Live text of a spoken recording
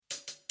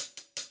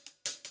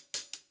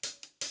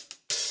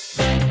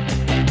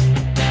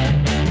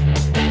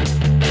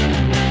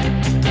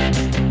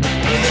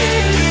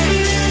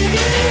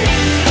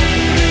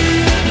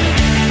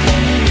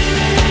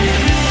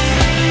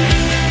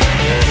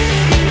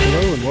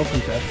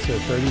welcome to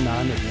episode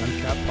 39 of the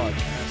Uncapped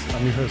Podcast.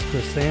 I'm your host,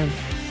 Chris Sands.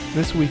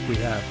 This week we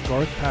have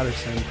Garth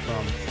Patterson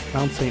from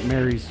Mount St.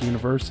 Mary's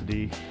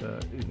University.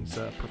 He's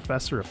a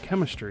professor of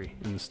chemistry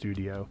in the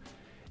studio.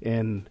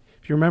 And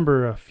if you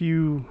remember a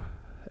few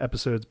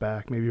episodes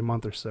back, maybe a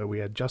month or so, we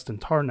had Justin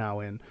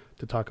Tarnow in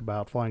to talk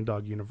about Flying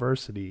Dog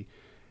University.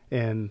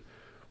 And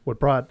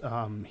what brought,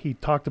 he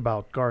talked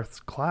about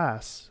Garth's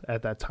class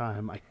at that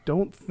time. I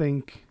don't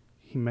think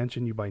he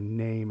mentioned you by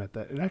name at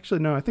that. And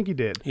actually, no, I think he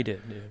did. He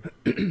did,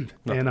 yeah.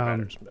 Not And, that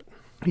matters, but.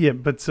 Yeah,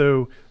 but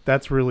so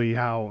that's really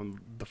how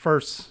the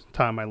first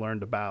time I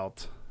learned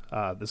about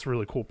this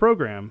really cool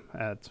program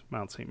at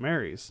Mount St.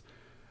 Mary's.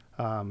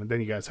 And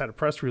then you guys had a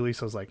press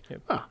release. I was like,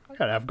 I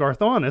got to have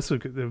Garth on. It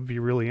would be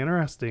really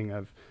interesting.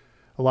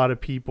 A lot of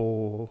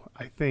people,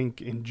 I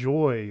think,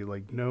 enjoy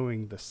like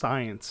knowing the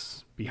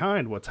science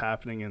behind what's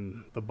happening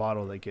in the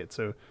bottle they get.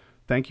 So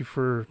thank you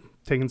for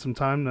taking some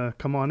time to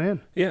come on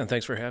in. Yeah,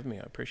 thanks for having me.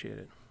 I appreciate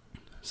it.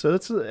 So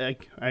that's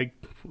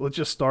let's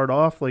just start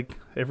off like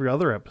every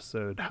other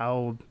episode.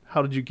 How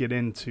did you get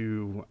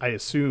into? I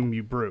assume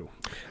you brew.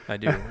 I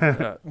do.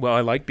 Well,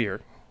 I like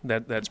beer.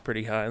 That's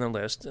pretty high on the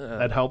list.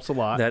 That helps a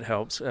lot. That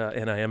helps,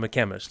 and I am a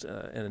chemist,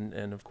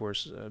 and of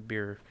course,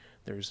 beer.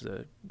 There's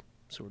the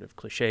sort of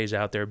cliches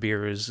out there.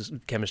 Beer is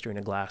chemistry in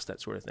a glass,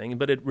 that sort of thing,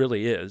 but it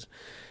really is.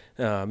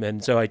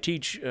 And so I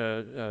teach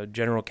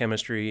general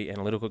chemistry,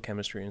 analytical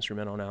chemistry,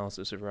 instrumental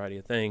analysis, a variety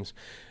of things.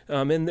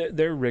 And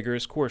they're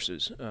rigorous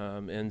courses.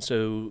 And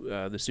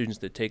so the students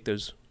that take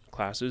those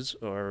classes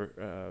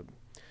are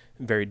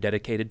very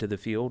dedicated to the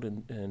field.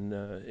 And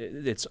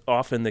it's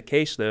often the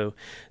case, though,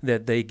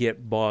 that they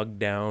get bogged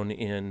down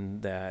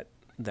in that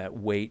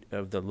weight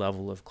of the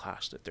level of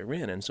class that they're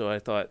in. And so I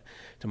thought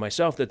to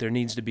myself that there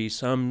needs to be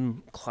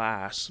some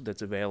class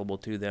that's available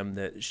to them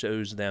that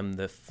shows them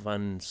the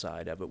fun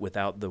side of it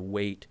without the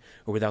weight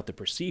or without the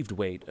perceived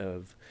weight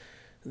of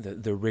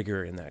the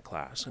rigor in that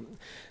class.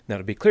 Now,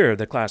 to be clear,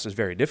 the class is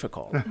very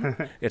difficult.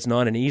 It's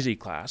not an easy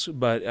class,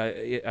 but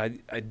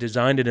I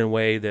designed it in a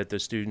way that the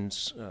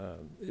students,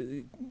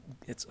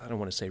 I don't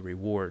want to say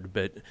reward,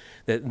 but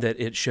that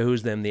it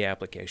shows them the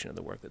application of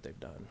the work that they've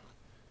done.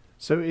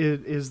 So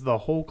is the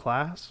whole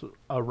class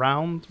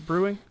around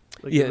brewing?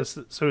 Like Yes.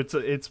 So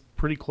it's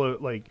pretty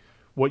close. Like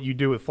what you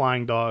do with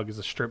Flying Dog is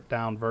a stripped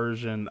down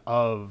version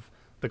of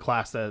the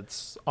class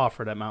that's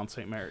offered at Mount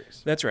St.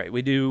 Mary's. That's right.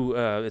 We do.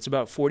 It's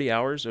about 40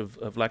 hours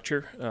of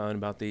lecture and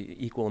about the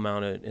equal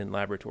amount in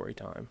laboratory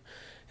time.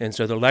 And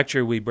so the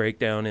lecture we break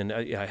down, and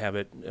I have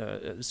it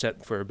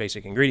set for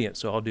basic ingredients.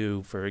 So I'll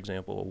do, for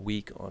example, a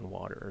week on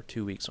water or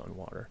 2 weeks on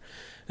water.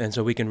 And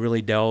so we can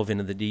really delve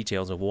into the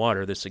details of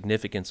water, the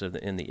significance of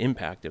and the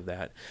impact of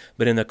that.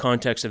 But in the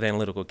context of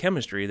analytical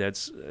chemistry,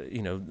 that's,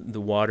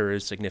 the water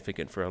is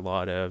significant for a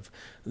lot of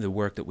the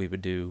work that we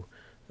would do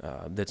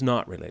that's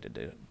not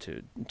related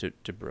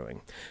to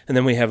brewing. And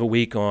then we have a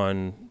week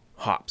on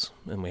hops,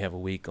 and we have a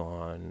week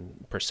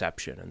on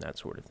perception and that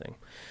sort of thing.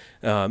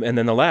 And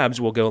then the labs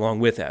will go along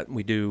with that.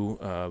 We do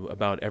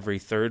about every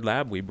third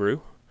lab we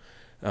brew,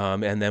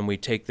 and then we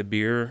take the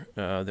beer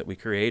that we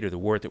create or the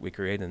wort that we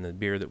create and the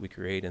beer that we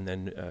create and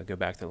then go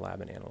back to the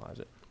lab and analyze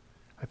it.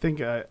 I think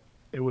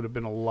it would have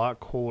been a lot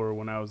cooler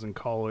when I was in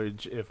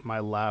college if my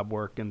lab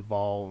work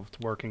involved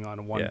working on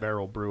a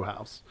one-barrel brew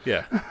house.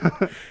 Yeah,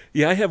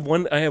 yeah. I have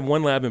one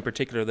lab in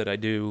particular that I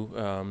do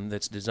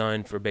that's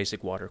designed for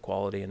basic water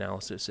quality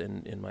analysis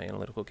in my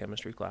analytical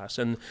chemistry class,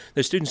 and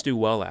the students do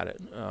well at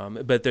it.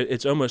 But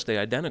it's almost the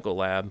identical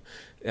lab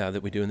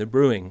that we do in the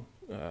brewing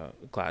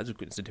class.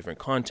 It's a different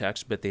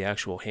context, but the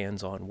actual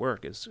hands-on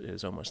work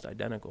is almost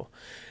identical.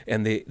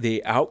 And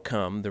the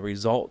outcome, the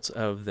results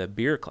of the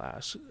beer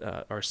class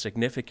are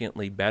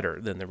significantly better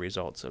than the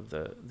results of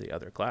the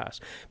other class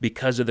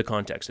because of the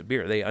context of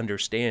beer. They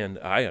understand,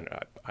 I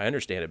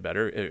understand it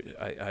better.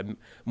 I'm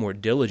more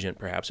diligent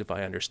perhaps if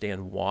I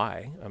understand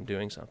why I'm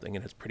doing something,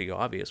 and it's pretty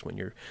obvious when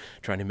you're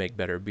trying to make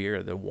better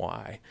beer, the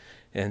why.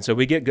 And so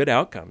we get good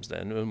outcomes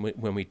then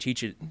when we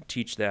teach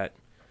that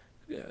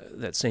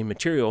same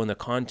material in the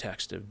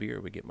context of beer.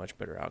 We get much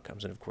better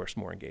outcomes, and of course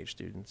more engaged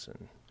students.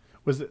 And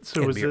was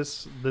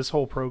this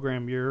whole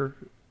program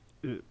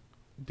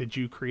did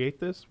you create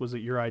this? Was it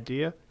your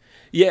idea?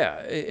 Yeah,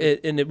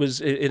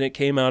 it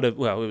came out of,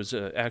 well, it was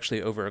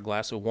actually over a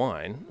glass of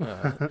wine,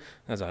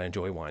 as I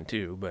enjoy wine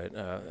too, but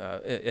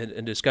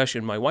a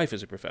discussion. My wife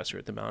is a professor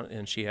at the Mount,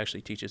 and she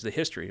actually teaches the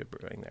history of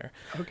brewing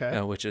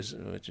there, which is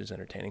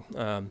entertaining.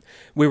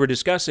 We were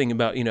discussing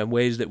about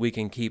ways that we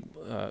can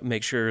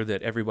make sure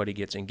that everybody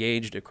gets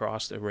engaged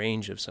across the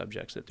range of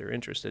subjects that they're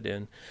interested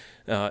in,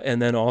 and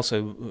then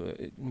also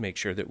make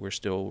sure that we're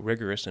still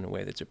rigorous in a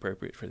way that's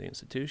appropriate for the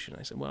institution.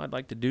 I said, well, I'd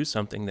like to do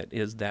something that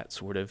is that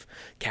sort of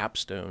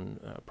capstone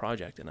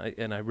project,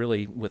 and I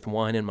really, with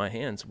wine in my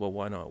hands, well,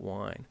 why not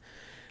wine?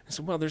 I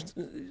said, well, there's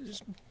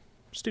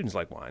students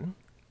like wine.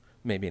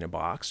 maybe in a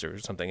box or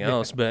something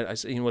else. But I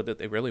said, what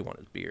they really want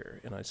is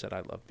beer. And I said, I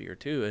love beer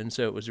too. And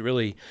so it was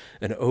really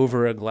an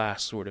over a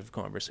glass sort of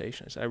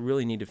conversation. I said, I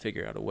really need to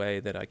figure out a way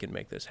that I can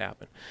make this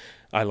happen.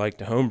 I like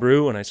to home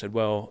brew. And I said,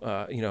 well,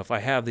 if I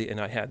have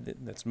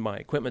that's my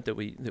equipment that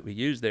we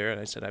use there. And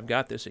I said, I've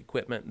got this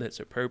equipment that's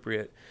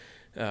appropriate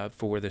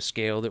for the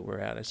scale that we're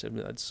at. I said,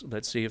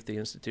 let's see if the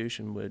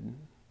institution would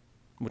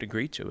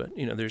agree to it.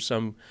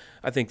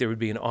 I think there would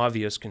be an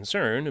obvious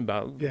concern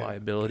about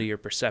liability or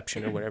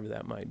perception or whatever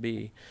that might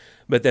be.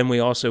 But then we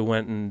also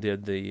went and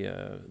did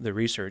the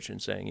research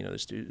and saying,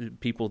 the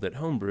people that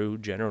homebrew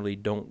generally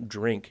don't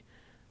drink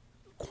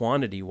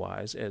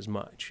quantity-wise as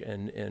much,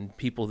 and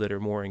people that are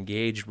more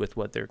engaged with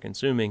what they're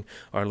consuming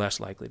are less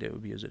likely to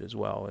abuse it as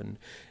well.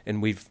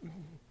 And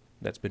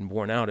that's been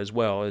borne out as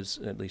well, as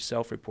at least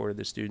self-reported.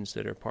 The students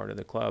that are part of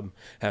the club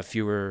have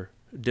fewer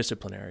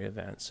disciplinary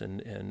events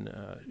and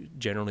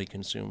generally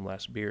consume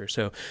less beer.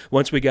 So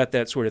once we got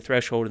that sort of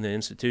threshold and the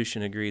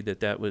institution agreed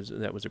that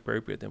was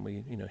appropriate, then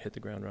we hit the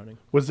ground running.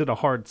 Was it a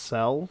hard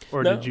sell,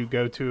 or No. did you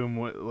go to them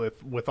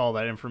with all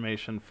that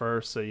information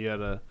first, so you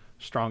had a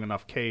strong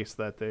enough case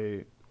that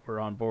they were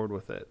on board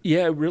with it?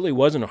 Yeah, it really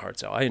wasn't a hard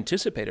sell. I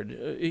anticipated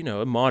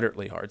a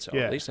moderately hard sell.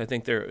 Yeah. At least I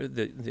think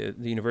the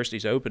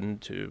university's open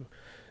to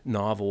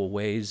novel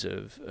ways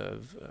of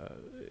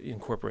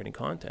incorporating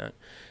content.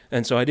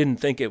 And so I didn't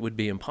think it would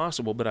be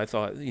impossible, but I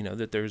thought,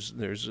 that there's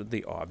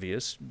the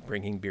obvious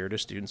bringing beer to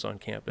students on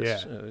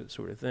campus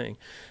sort of thing.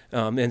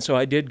 And so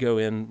I did go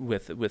in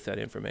with that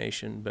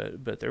information,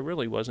 but there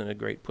really wasn't a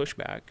great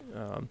pushback.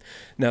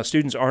 Now,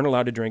 students aren't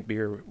allowed to drink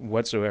beer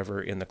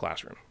whatsoever in the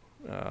classroom.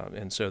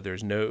 And so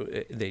there's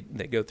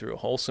they go through a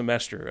whole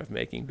semester of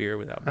making beer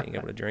without being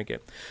able to drink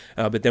it.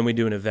 But then we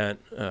do an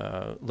event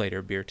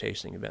later, beer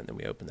tasting event, and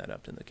we open that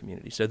up to the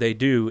community. So they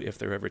do, if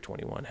they're over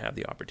 21, have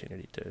the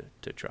opportunity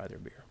to try their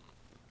beer.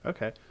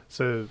 Okay.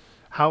 So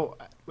how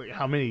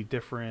many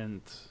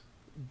different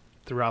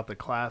throughout the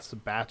class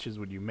batches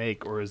would you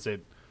make, or is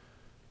it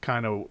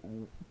kind of,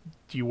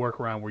 do you work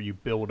around where you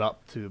build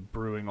up to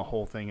brewing a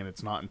whole thing and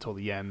it's not until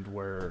the end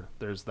where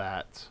there's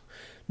that?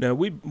 No,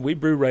 we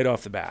brew right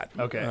off the bat.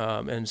 Okay.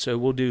 And so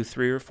we'll do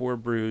 3 or 4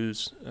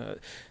 brews.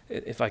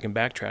 If I can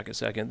backtrack a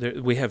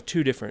second, we have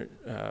 2 different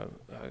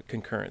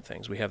concurrent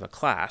things. We have a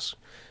class,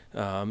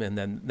 and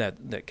then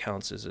that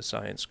counts as a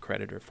science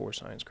credit or 4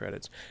 science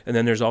credits. And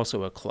then there's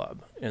also a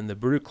club, and the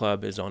brew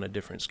club is on a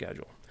different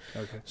schedule.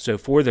 Okay. So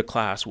for the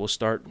class, we'll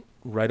start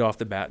right off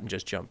the bat and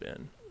just jump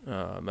in.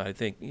 I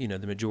think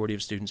the majority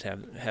of students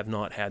have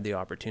not had the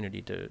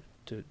opportunity to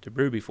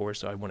brew before,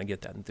 so I want to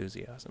get that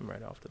enthusiasm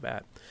right off the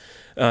bat.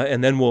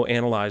 And then we'll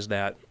analyze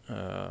that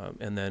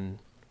and then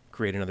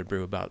create another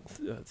brew about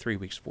 3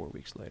 weeks, 4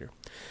 weeks later.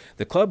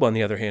 The club, on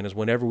the other hand, is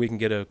whenever we can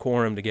get a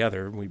quorum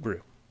together, we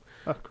brew.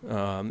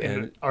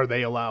 And are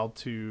they allowed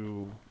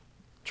to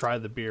try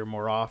the beer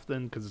more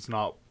often because it's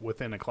not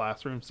within a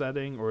classroom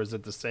setting, or is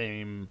it the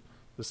same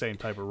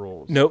type of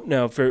rules? Nope.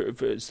 No,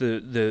 it's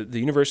the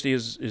university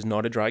is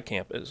not a dry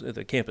campus.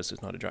 The campus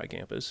is not a dry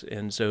campus,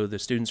 and so the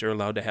students are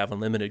allowed to have a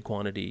limited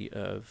quantity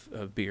of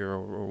beer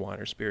or wine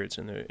or spirits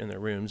in their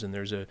rooms, and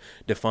there's a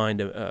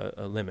defined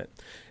a limit.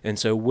 And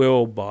so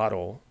we'll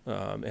bottle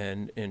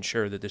and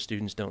ensure that the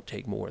students don't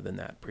take more than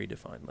that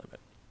predefined limit.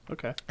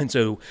 Okay. And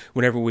so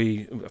whenever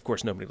of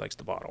course, nobody likes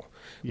to bottle.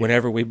 Yeah,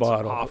 Whenever we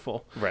bottle,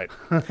 awful. Right.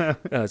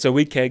 So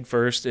we keg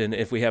first, and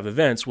if we have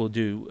events, we'll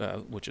do,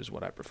 which is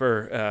what I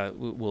prefer.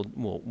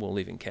 We'll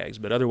leave in kegs,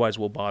 but otherwise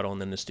we'll bottle, and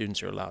then the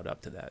students are allowed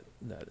up to that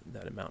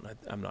amount.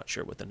 I'm not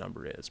sure what the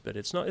number is, but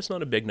it's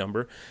not a big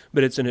number,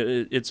 but it's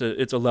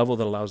a level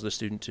that allows the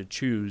student to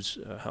choose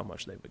how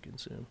much they would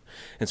consume,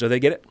 and so they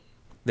get it.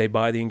 They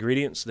buy the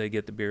ingredients, they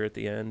get the beer at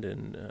the end,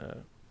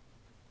 and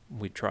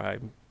we try.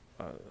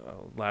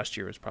 Last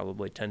year was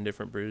probably 10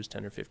 different brews,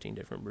 10 or 15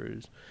 different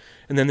brews.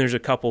 And then there's a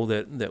couple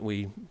that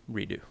we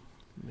redo.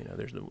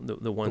 There's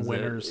the ones the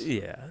winners.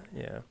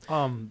 Yeah.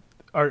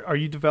 Are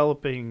you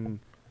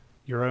developing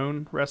your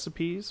own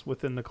recipes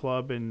within the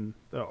club,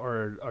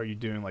 or are you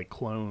doing like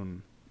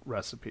clone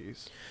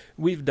recipes?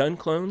 We've done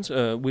clones.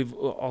 We've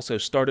also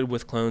started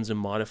with clones and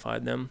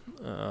modified them.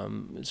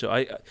 So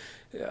I,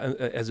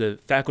 as a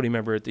faculty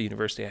member at the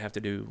university, I have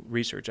to do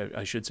research.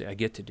 I should say I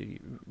get to do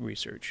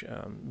research,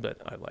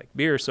 but I like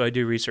beer, so I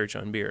do research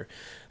on beer.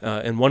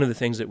 And one of the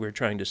things that we're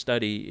trying to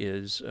study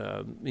is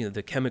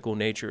the chemical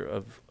nature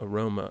of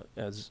aroma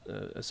as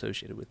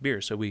associated with beer.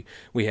 So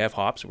we have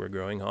hops, we're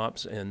growing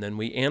hops, and then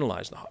we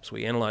analyze the hops.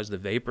 We analyze the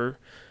vapor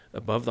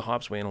above the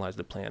hops, we analyze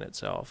the plant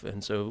itself.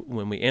 And so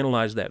when we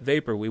analyze that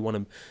vapor, we want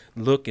to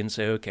look and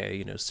say,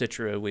 okay,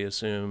 Citra, we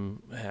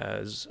assume,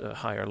 has a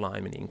higher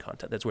limonene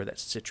content. That's where that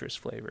citrus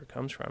flavor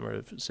comes from,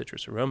 or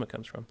citrus aroma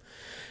comes from.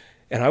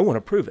 And I want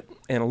to prove it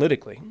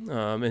analytically.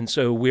 And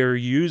so we're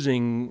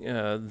using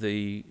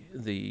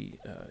the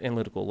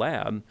analytical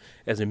lab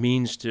as a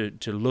means to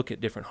look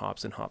at different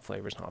hops and hop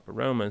flavors and hop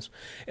aromas.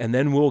 And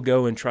then we'll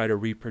go and try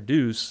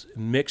to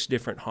mix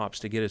different hops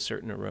to get a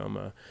certain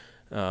aroma.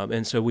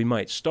 And so we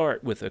might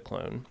start with a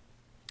clone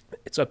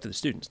it's up to the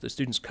students. The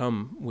students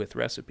come with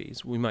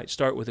recipes. We might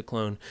start with a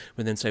clone,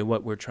 but then say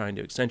what we're trying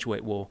to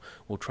accentuate. We'll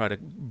try to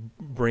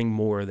bring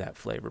more of that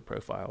flavor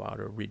profile out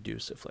or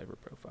reduce the flavor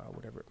profile,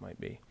 whatever it might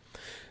be.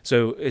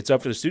 So it's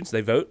up to the students.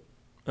 They vote.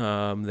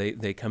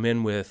 They come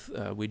in with,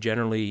 we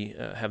generally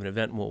have an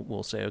event and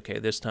we'll say, okay,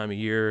 this time of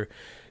year,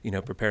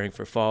 preparing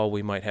for fall,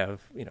 we might have,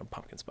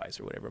 pumpkin spice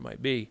or whatever it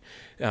might be.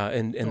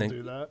 And Don't then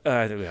do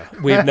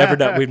that.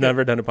 we've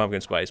never done a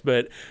pumpkin spice,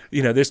 but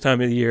this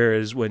time of the year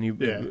is when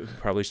you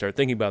probably start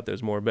thinking about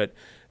those more. But,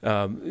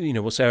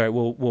 we'll say, all right,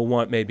 we'll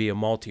want maybe a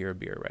maltier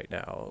beer right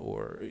now,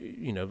 or,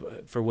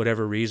 for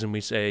whatever reason we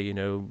say,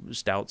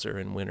 stouts are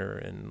in winter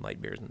and light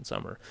beers in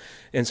summer.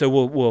 And so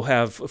we'll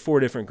have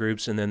 4 different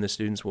groups, and then the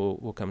students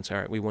will come and say,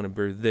 all right, we want to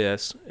brew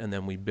this, and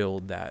then we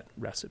build that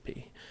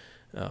recipe.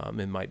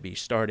 It might be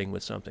starting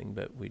with something,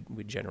 but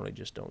we generally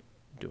just don't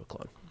do a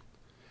clone.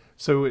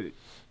 So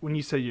when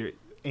you say you're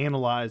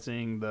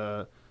analyzing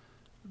the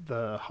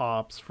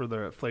hops for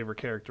the flavor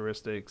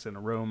characteristics and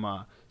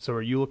aroma, so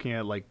are you looking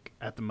at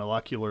at the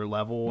molecular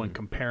level and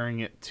comparing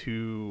it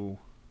to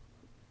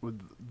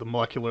the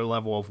molecular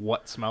level of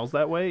what smells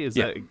that way?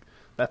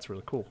 That's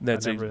really cool.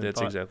 That's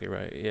exactly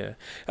right. Yeah,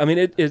 I mean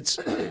it's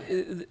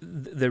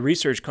the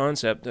research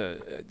concept.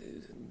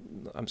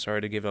 I'm sorry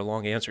to give a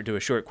long answer to a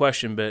short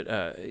question, but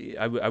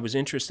I was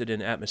interested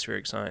in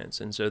atmospheric science.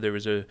 And so there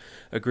was a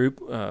group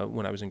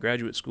when I was in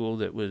graduate school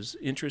that was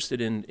interested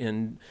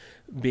in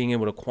being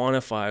able to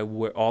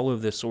quantify all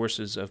of the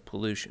sources of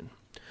pollution.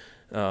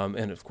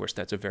 And of course,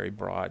 that's a very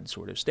broad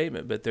sort of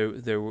statement, but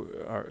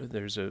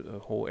there's a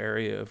whole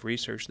area of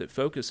research that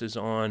focuses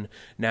on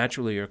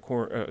naturally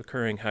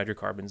occurring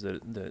hydrocarbons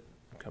that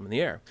come in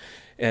the air.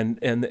 And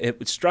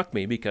it struck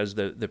me because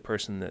the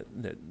person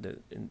that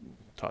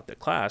taught the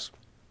class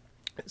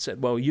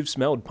said, well, you've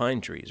smelled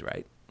pine trees,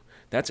 right?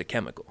 That's a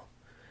chemical.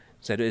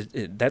 Said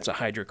that's a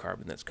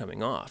hydrocarbon that's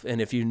coming off.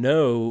 And if you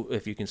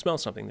can smell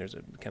something, there's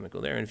a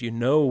chemical there. And if you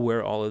know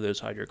where all of those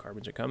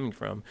hydrocarbons are coming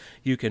from,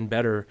 you can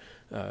better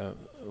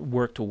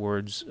work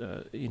towards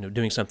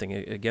doing something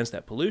against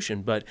that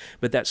pollution. But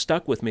that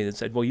stuck with me. That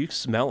said, well, you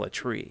smell a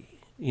tree.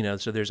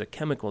 So there's a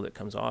chemical that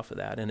comes off of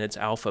that, and it's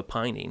alpha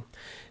pinene,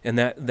 and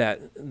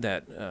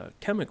that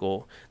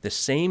chemical, the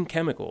same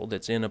chemical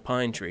that's in a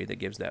pine tree that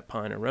gives that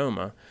pine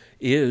aroma,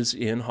 is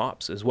in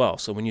hops as well.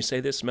 So when you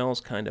say this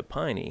smells kind of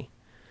piney,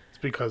 it's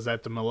because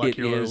at the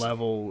molecular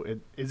level,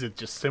 is it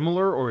just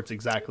similar, or it's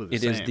exactly the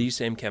same? It is the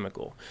same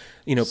chemical.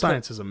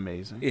 Science is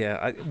amazing.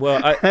 Yeah,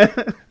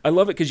 I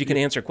love it because you can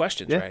answer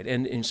questions, right?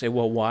 And say,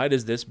 well, why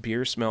does this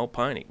beer smell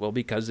piney? Well,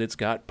 because it's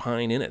got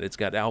pine in it. It's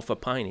got alpha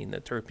pinene,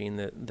 the terpene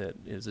that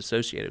is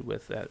associated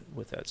with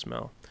that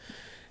smell.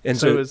 And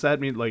so does that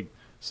mean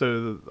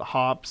the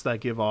hops that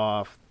give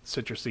off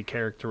citrusy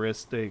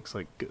characteristics,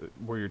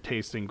 where you're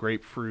tasting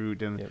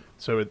grapefruit, and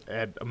so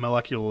at a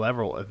molecular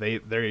level,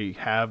 they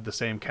have the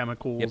same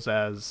chemicals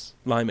as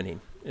limonene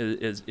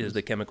is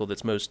the chemical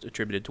that's most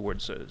attributed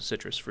towards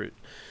citrus fruit.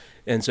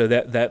 And so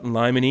that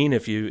limonene,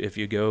 if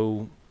you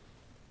go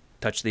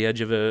touch the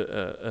edge of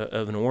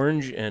an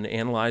orange and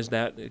analyze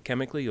that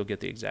chemically, you'll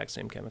get the exact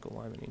same chemical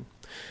limonene.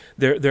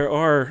 There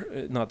are,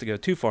 not to go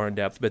too far in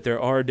depth, but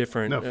there are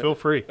different. No, feel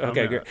free.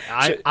 Okay, great.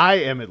 I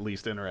am at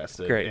least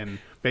interested. Great. And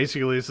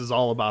basically, this is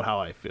all about how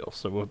I feel.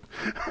 So we'll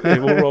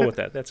roll with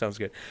that. That sounds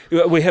good.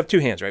 We have 2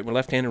 hands, right? We're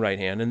left hand and right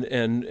hand,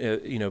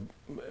 and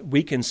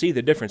we can see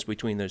the difference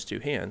between those 2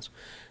 hands.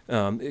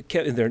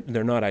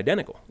 They're not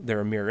identical.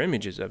 They're mirror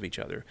images of each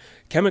other.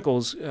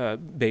 Chemicals,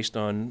 based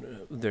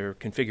on their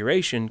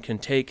configuration, can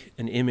take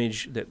an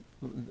image that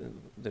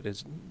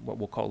is what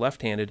we'll call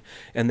left-handed,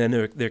 and then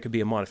there could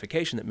be a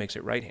modification that makes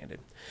it right-handed.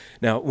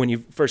 Now, when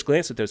you first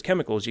glance at those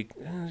chemicals, you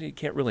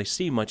can't really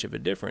see much of a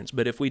difference.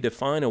 But if we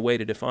define a way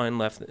to define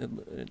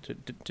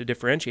to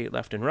differentiate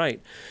left and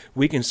right,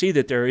 we can see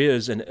that there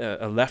is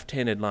a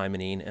left-handed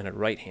limonene and a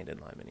right-handed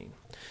limonene.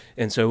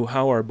 And so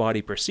how our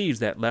body perceives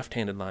that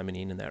left-handed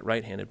limonene and that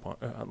right-handed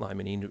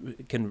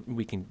limonene,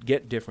 we can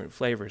get different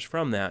flavors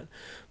from that.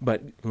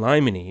 But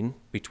limonene,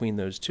 between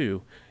those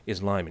two, is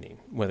limonene,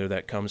 whether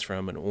that comes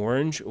from an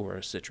orange or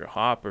a citra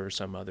hop or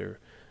some other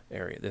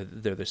area.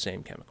 They're the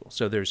same chemical.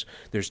 So there's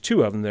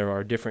 2 of them. There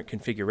are different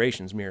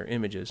configurations, mirror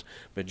images,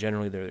 but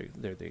generally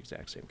they're the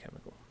exact same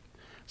chemical.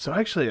 So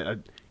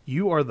actually,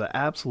 you are the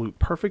absolute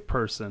perfect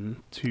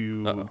person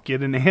to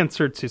get an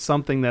answer to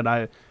something that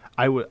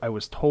I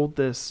was told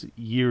this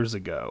years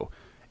ago,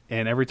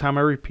 and every time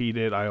I repeat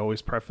it, I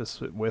always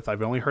preface it with,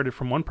 I've only heard it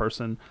from one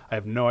person. I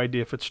have no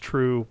idea if it's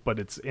true, but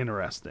it's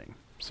interesting.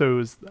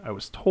 So I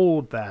was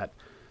told that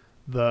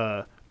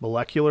the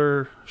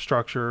molecular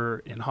structure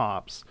in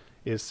hops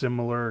is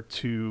similar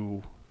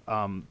to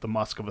the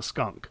musk of a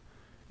skunk,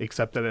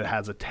 except that it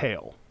has a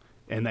tail,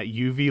 and that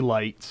UV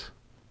light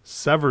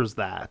severs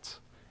that,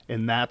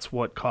 and that's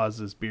what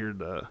causes beer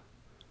to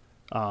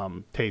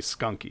taste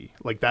skunky.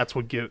 That's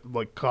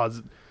what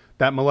causes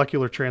that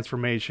molecular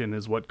transformation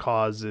is what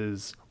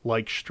causes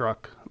light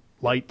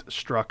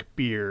struck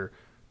beer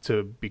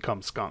to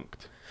become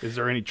skunked. Is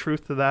there any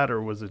truth to that,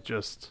 or was it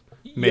just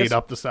made Yes.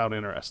 up to sound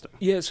interesting.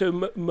 Yeah,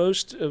 so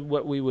most of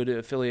what we would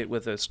affiliate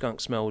with a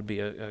skunk smell would be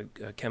a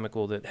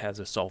chemical that has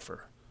a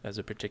sulfur as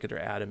a particular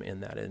atom in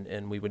that,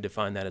 and we would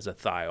define that as a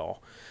thiol.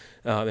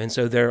 And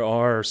so there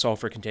are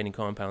sulfur-containing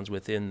compounds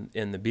within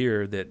the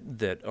beer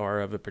that are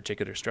of a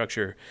particular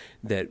structure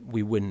that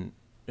we wouldn't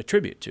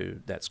attribute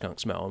to that skunk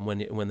smell. And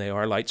when they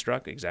are light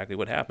struck, exactly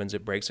what happens,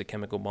 it breaks a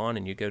chemical bond,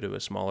 and you go to a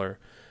smaller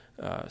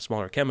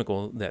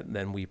chemical that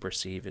then we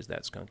perceive as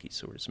that skunky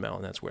sort of smell,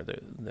 and that's where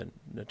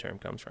the term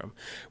comes from.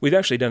 We've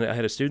actually done it. I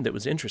had a student that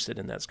was interested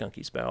in that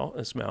skunky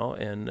smell,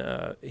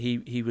 and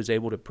he was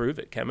able to prove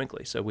it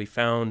chemically. So we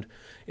found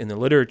in the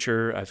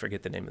literature, I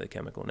forget the name of the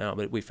chemical now,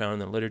 but we found in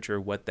the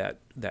literature what that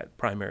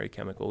primary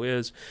chemical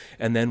is,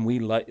 and then we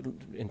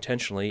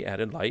intentionally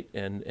added light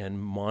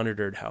and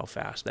monitored how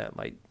fast that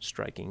light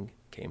striking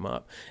came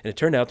up, and it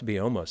turned out to be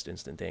almost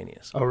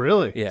instantaneous. Oh,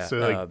 really? Yeah. So,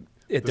 like,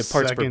 at the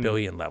parts per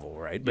billion level,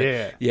 right?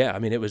 But yeah, I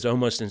mean, it was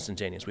almost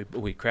instantaneous.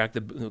 We cracked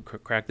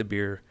the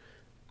beer,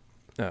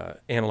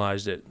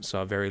 analyzed it,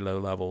 saw very low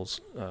levels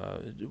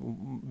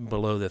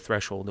below the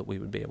threshold that we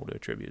would be able to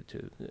attribute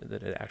to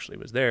that it actually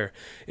was there,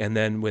 and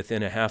then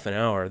within a half an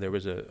hour there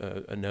was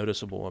a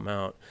noticeable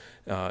amount,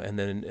 and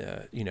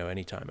then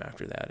any time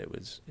after that it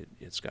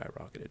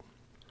skyrocketed.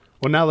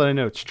 Well, now that I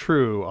know it's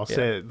true, I'll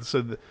say it.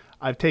 So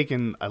I've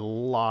taken a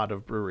lot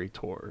of brewery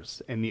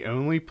tours, and the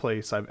only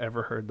place I've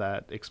ever heard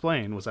that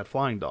explained was at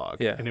Flying Dog.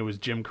 Yeah. And it was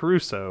Jim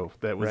Caruso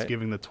that was Right.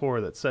 giving the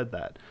tour that said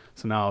that.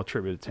 So now I'll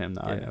attribute it to him.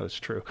 Now I Yeah. know it's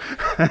true.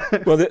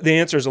 Well, the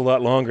answer is a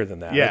lot longer than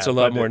that. Yeah, It's a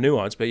lot but more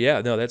nuanced, but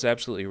yeah, no, that's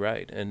absolutely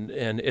right. And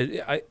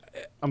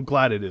I'm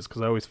glad it is,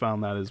 because I always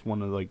found that as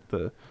one of like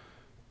the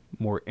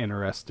more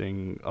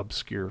interesting,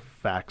 obscure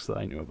facts that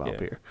I knew about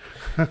beer.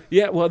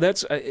 Yeah, well,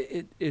 that's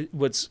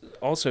what's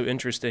also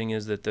interesting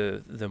is that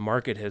the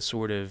market has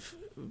sort of,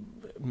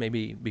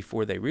 maybe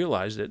before they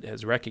realized it,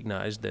 has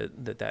recognized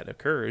that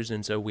occurs,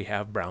 and so we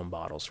have brown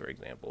bottles, for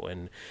example,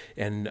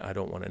 and I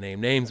don't want to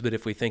name names, but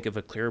if we think of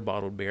a clear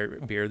bottled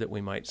beer that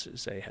we might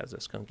say has a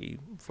skunky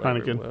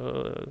flavor, Heineken.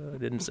 well, I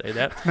didn't say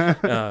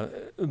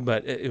that,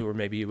 but or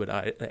maybe you would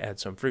add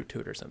some fruit to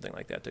it or something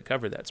like that to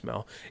cover that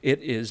smell.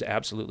 It is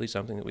absolutely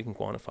something that we can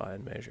quantify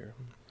and measure.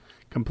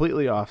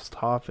 Completely off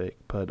topic,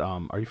 but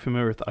are you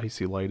familiar with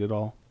Icy Light at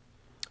all?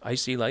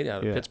 Icy Light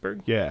out of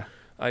Pittsburgh. Yeah.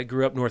 I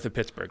grew up north of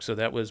Pittsburgh, so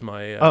that was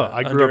my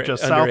I grew up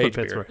just south of underage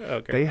Pittsburgh. beer.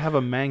 Okay. They have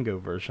a mango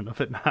version of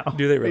it now.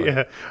 Do they really?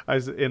 Yeah. I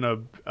was in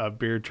a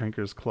beer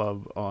drinkers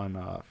club on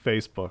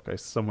Facebook.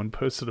 Someone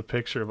posted a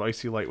picture of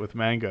Icy Light with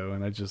mango,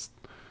 and I just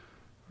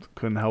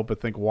couldn't help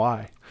but think,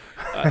 why?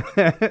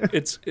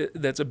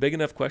 That's a big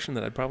enough question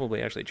that I'd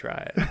probably actually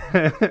try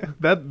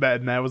it.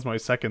 That was my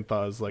second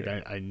thought. Is like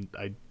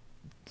I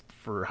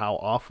for how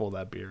awful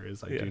that beer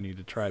is, I do need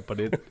to try it.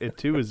 But it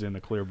too is in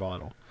a clear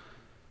bottle.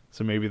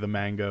 So maybe the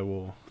mango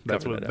will.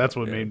 That's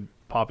what made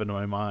pop into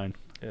my mind.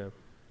 Yeah.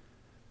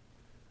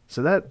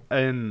 So that,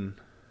 and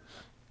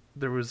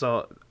there was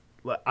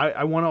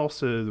I want to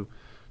also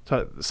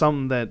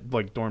something that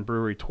like during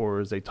brewery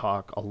tours they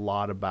talk a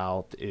lot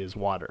about is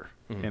water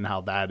and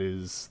how that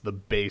is the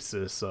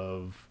basis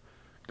of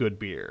good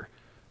beer.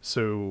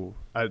 So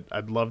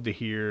I'd love to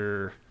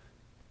hear,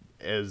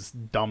 as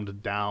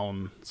dumbed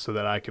down so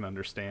that I can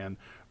understand,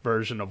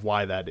 version of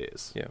why that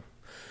is. Yeah.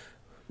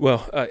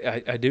 Well,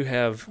 I do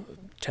have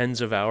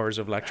tens of hours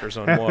of lectures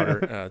on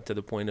water to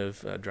the point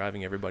of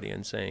driving everybody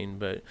insane.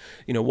 But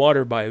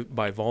water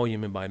by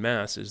volume and by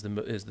mass is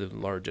the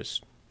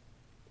largest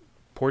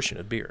portion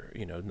of beer.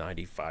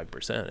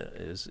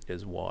 95%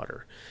 is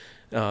water,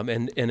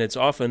 and it's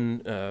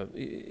often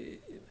the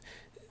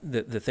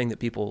thing that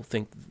people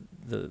think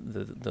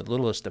the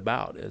littlest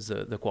about is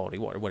the quality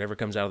water. Whatever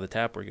comes out of the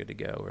tap, we're good to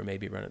go, or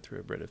maybe run it through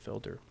a Brita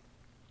filter.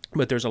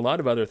 But there's a lot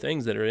of other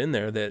things that are in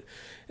there that,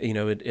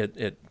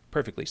 at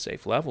perfectly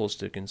safe levels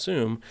to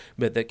consume,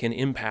 but that can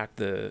impact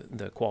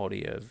the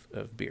quality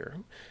of beer.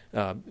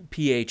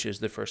 pH is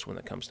the first one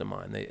that comes to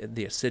mind,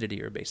 the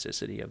acidity or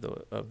basicity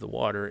of the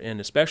water, and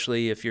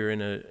especially if you're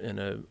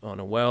on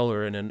a well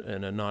or in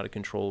a not a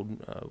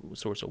controlled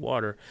source of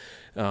water,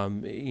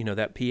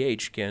 that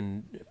pH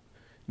can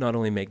not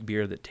only make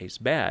beer that tastes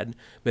bad,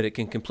 but it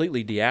can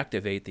completely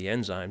deactivate the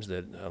enzymes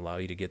that allow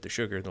you to get the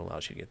sugar that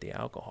allows you to get the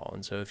alcohol.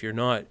 And so if you're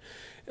not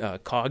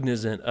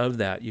cognizant of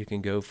that, you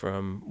can go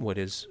from what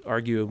is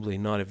arguably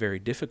not a very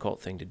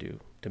difficult thing to do,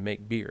 to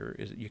make beer,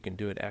 is you can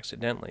do it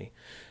accidentally,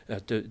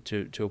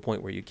 to a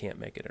point where you can't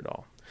make it at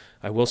all.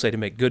 I will say to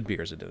make good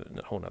beer is a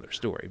whole other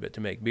story, but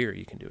to make beer,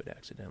 you can do it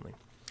accidentally.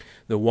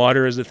 The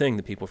water is the thing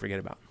that people forget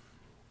about.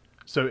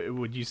 So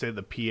would you say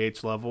the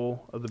pH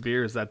level of the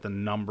beer, is that the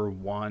number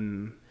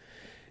one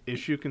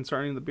issue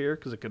concerning the beer?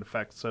 Because it could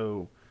affect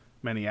so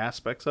many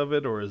aspects of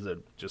it, or is it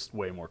just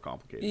way more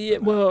complicated? Yeah,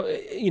 well,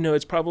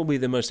 it's probably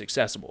the most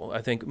accessible.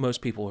 I think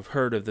most people have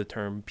heard of the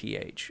term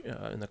pH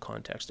in the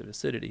context of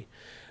acidity,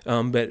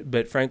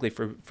 but frankly,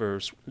 for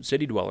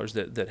city dwellers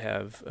that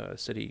have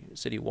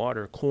city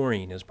water,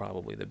 chlorine is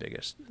probably the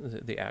biggest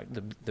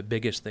the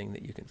biggest thing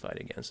that you can fight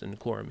against, and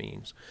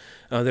chloramines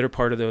that are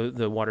part of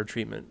the water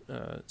treatment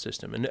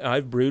system. And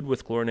I've brewed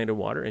with chlorinated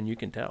water, and you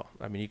can tell.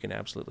 I mean, you can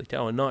absolutely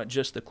tell, and not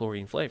just the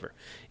chlorine flavor.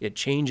 It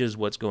changes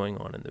what's going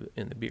on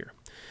in the beer.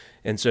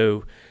 And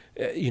so,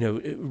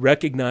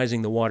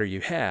 recognizing the water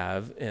you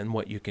have and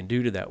what you can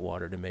do to that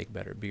water to make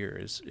better beer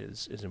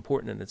is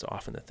important, and it's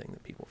often the thing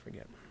that people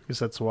forget. I guess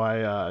that's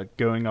why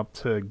going up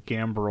to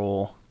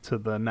Gambrel, to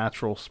the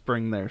natural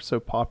spring there, so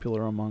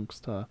popular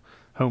amongst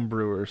home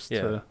brewers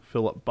to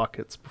fill up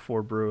buckets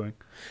before brewing.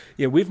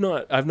 Yeah,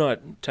 I've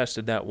not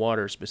tested that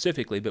water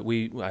specifically, but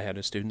I had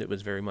a student that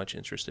was very much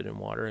interested in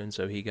water, and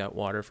so he got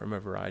water from a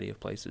variety of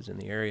places in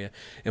the area,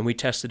 and we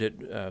tested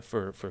it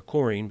for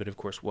chlorine, but of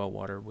course well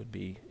water would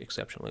be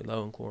exceptionally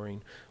low in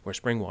chlorine, or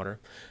spring water.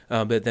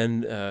 But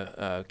then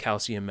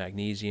calcium,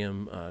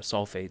 magnesium,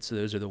 sulfates, so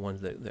those are the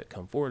ones that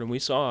come forward. And we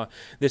saw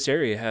this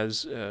area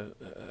has,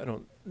 I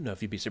don't know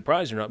if you'd be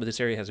surprised or not, but this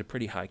area has a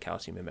pretty high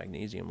calcium and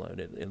magnesium load,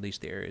 at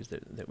least the areas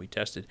that we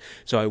tested.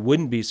 So I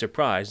wouldn't be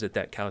surprised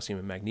that calcium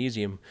and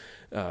magnesium,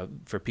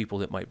 for people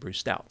that might brew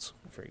stouts,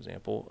 for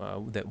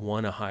example, that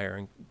want a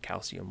higher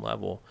calcium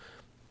level,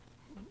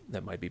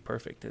 that might be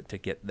perfect to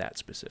get that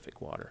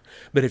specific water.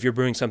 But if you're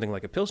brewing something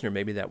like a Pilsner,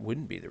 maybe that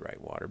wouldn't be the right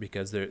water,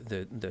 because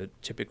the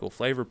typical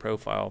flavor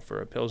profile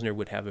for a Pilsner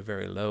would have a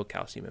very low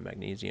calcium and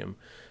magnesium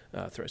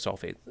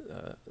sulfate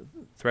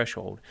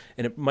threshold,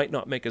 and it might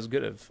not make as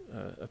good of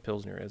a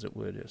Pilsner as it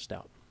would a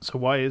stout. So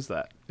why is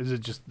that? Is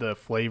it just the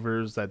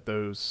flavors that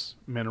those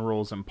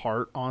minerals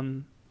impart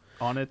on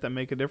it that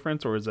make a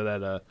difference, or is it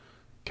at a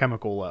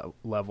chemical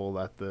level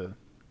that the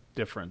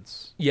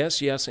difference?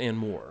 Yes, and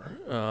more.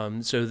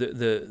 So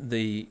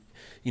the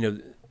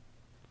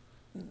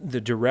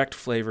direct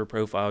flavor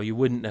profile, it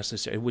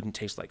wouldn't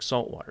taste like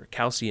salt water.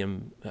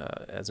 Calcium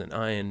as an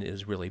ion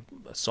is really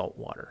salt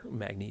water.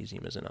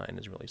 Magnesium as an ion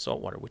is really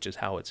salt water, which is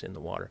how it's in the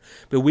water.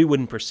 But we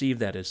wouldn't perceive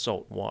that as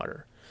salt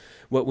water.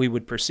 What we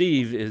would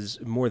perceive is,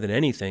 more than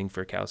anything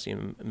for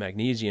calcium,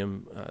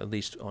 magnesium, at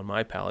least on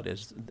my palate,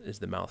 is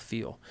the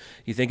mouthfeel.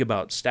 You think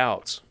about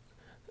stouts.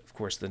 Of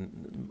course,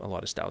 a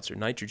lot of stouts are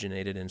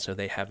nitrogenated, and so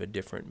they have a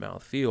different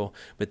mouthfeel.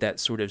 But that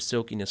sort of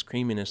silkiness,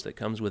 creaminess that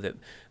comes with it,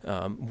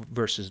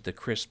 versus the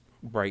crisp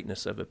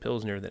brightness of a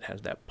Pilsner that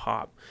has that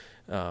pop,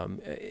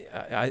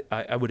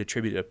 I would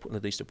attribute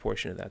at least a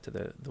portion of that to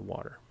the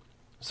water.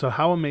 So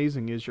how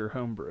amazing is your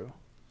homebrew?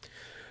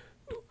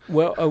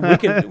 Well,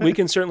 we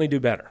can certainly do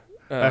better.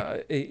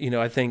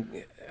 I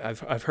think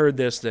I've heard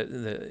this,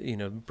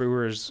 that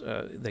brewers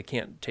they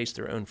can't taste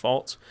their own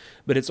faults,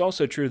 but it's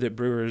also true that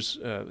brewers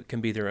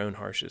can be their own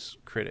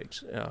harshest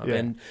critics.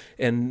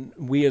 And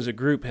we as a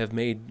group have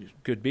made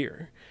good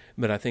beer,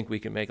 but I think we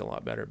can make a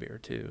lot better beer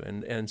too.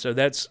 And so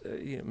that's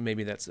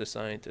maybe that's the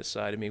scientist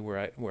side of me,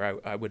 where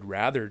I would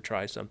rather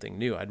try something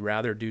new. I'd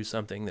rather do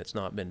something that's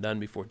not been done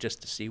before,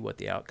 just to see what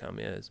the outcome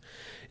is.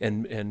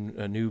 And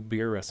a new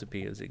beer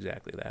recipe is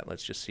exactly that.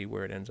 Let's just see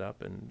where it ends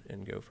up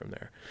and go from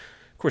there.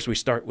 Of course, we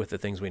start with the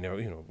things we know.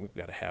 We've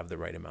got to have the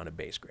right amount of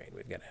base grain.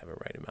 We've got to have a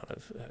right amount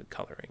of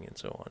coloring and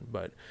so on.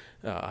 But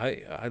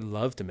I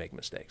love to make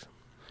mistakes.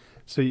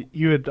 So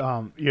you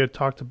had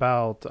talked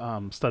about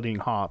studying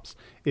hops.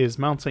 Is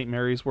Mount St.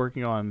 Mary's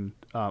working on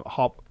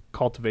hop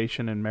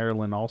cultivation in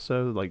Maryland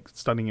also, like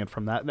studying it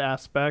from that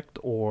aspect,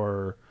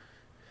 or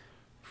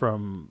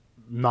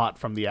not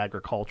from the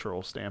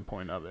agricultural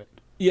standpoint of it?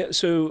 Yeah,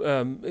 so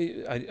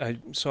I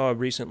saw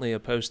recently a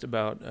post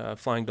about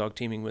flying dog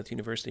teaming with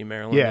University of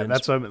Maryland. Yeah,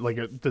 that's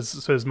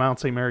so is Mount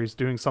St. Mary's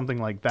doing something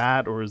like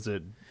that, or is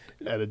it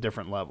at a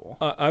different level?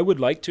 I would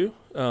like to.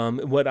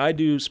 What I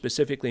do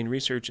specifically in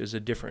research is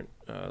a different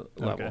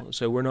level. Okay.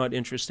 So we're not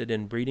interested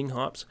in breeding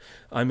hops.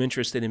 I'm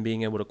interested in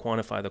being able to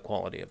quantify the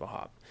quality of a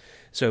hop.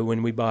 So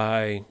when we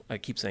buy, I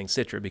keep saying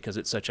Citra because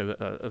it's such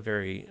a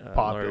very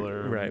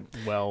popular,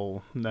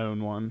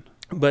 well-known one.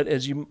 But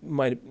as you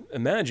might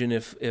imagine,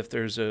 if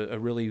there's a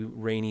really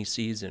rainy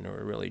season or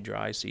a really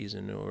dry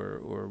season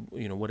or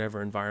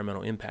whatever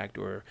environmental impact,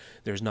 or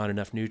there's not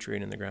enough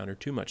nutrient in the ground or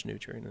too much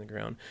nutrient in the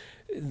ground,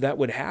 that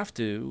would have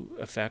to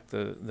affect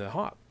the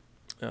hop.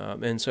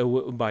 And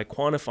so by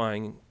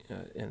quantifying,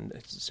 and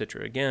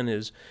Citra again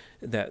is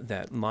that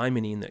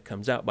limonene that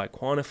comes out, by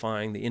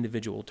quantifying the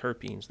individual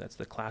terpenes, that's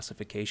the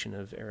classification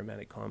of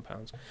aromatic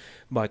compounds.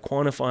 By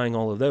quantifying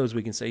all of those,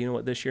 we can say,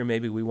 this year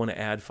maybe we want to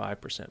add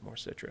 5% more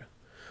Citra,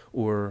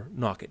 or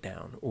knock it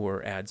down,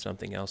 or add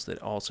something else that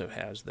also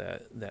has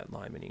that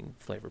limonene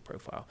flavor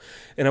profile.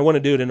 And I want to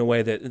do it in a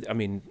way that,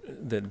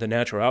 the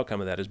natural outcome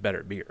of that is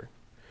better beer.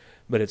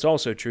 But it's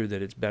also true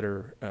that it's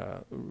better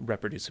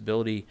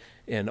reproducibility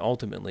and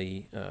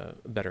ultimately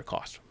better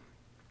cost.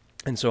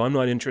 And so I'm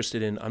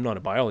not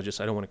a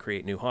biologist. I don't want to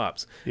create new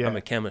hops. Yeah. I'm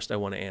a chemist. I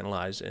want to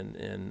analyze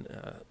and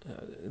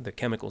the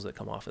chemicals that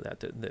come off of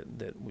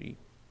that we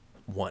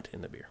want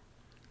in the beer.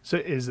 So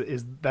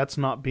is that's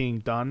not being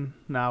done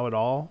now at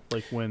all?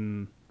 Like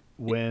when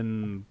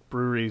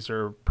breweries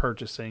are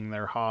purchasing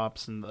their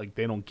hops and like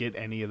they don't get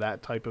any of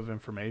that type of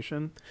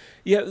information?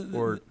 Yeah,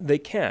 Or they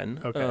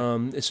can.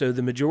 okay. So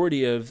the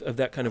majority of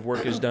that kind of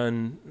work is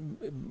done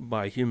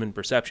by human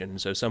perception.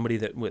 So somebody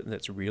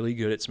that's really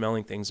good at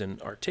smelling things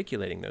and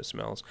articulating those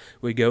smells,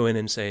 we go in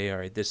and say, all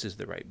right, this is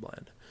the right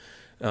blend.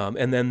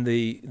 And then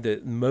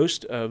the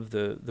most of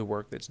the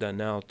work that's done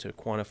now to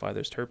quantify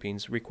those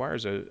terpenes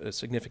requires a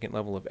significant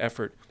level of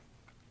effort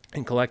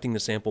in collecting the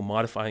sample,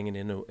 modifying it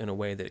in a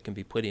way that it can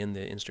be put in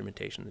the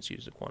instrumentation that's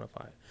used to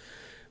quantify it.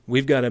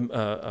 We've got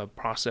a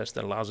process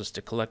that allows us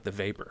to collect the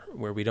vapor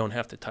where we don't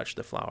have to touch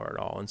the flower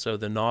at all. And so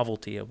the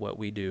novelty of what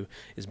we do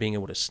is being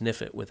able to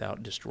sniff it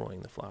without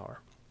destroying the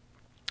flower.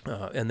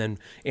 And then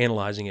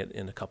analyzing it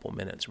in a couple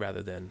minutes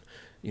rather than,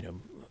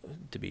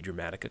 to be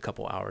dramatic, a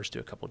couple hours to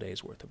a couple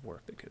days worth of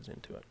work that goes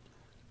into it.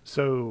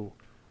 So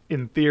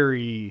in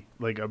theory,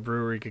 like a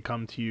brewery could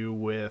come to you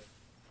with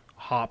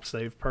hops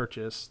they've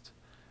purchased,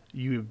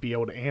 you would be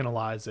able to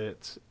analyze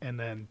it and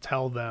then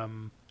tell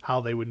them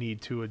how they would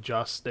need to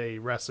adjust a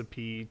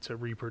recipe to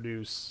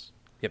reproduce.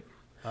 Yep.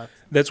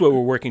 That's what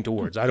we're working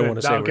towards. I don't want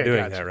to say Okay, we're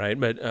doing gotcha. that, right?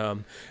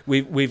 But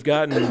we've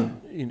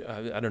gotten,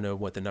 I don't know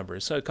what the number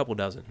is, so a couple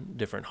dozen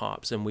different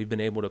hops, and we've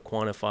been able to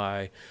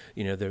quantify,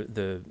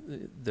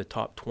 the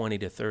top 20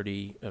 to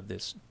 30 of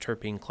this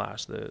terpene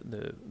class,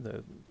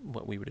 the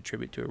what we would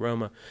attribute to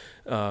aroma,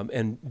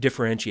 and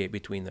differentiate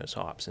between those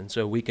hops. And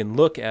so we can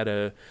look at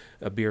a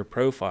beer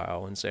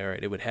profile and say, all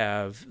right, it would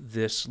have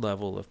this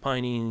level of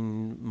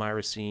pinene,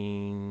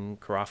 myrcene,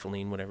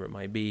 carophyllene, whatever it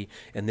might be,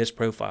 and this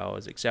profile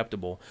is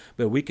acceptable.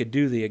 But we could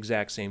do the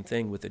exact same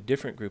thing with a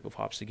different group of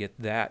hops to get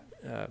that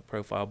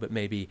profile, but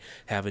maybe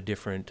have a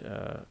different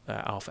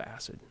alpha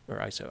acid or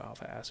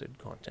isoalpha acid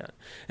content.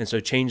 And so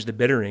change the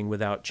bittering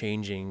without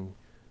changing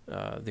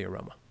the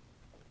aroma.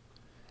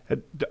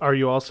 Are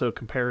you also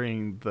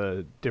comparing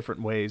the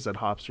different ways that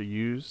hops are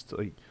used?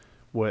 Like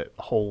what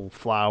whole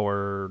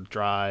flower,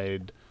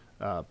 dried,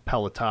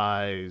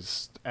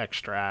 pelletized,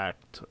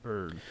 extract,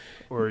 or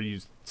are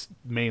you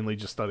mainly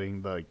just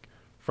studying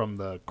from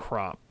the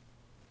crop?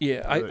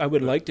 Yeah, I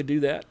would like to do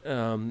that.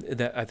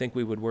 That I think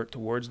we would work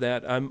towards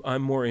that.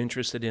 I'm more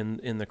interested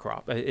in the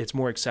crop. It's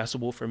more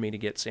accessible for me to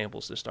get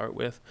samples to start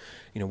with.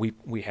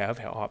 We have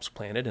hops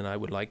planted, and I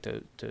would like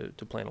to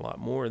plant a lot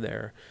more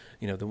there.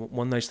 The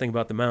one nice thing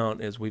about the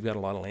Mount is we've got a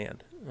lot of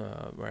land,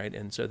 right?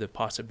 And so the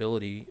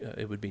possibility,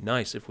 it would be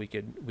nice if we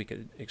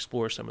could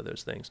explore some of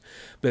those things.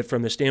 But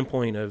from the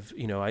standpoint of,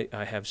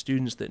 I have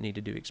students that need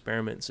to do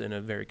experiments in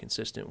a very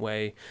consistent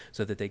way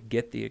so that they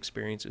get the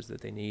experiences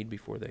that they need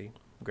before they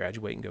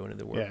graduate and go into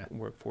the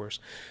workforce.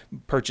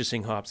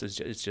 Purchasing hops is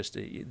just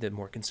the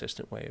more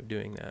consistent way of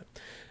doing that.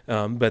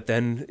 But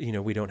then,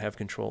 we don't have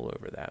control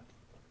over that.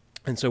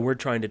 And so we're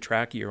trying to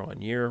track year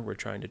on year. We're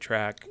trying to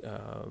track,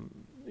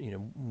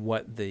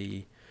 what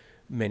the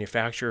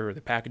manufacturer or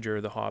the packager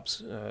of the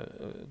hops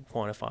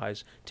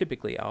quantifies,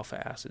 typically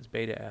alpha acids,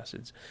 beta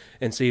acids,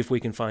 and see if we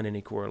can find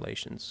any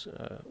correlations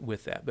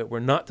with that. But we're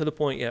not to the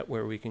point yet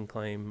where we can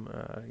claim,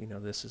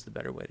 this is the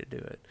better way to do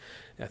it.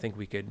 I think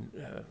we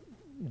could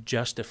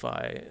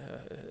justify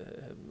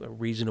a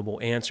reasonable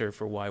answer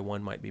for why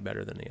one might be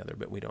better than the other,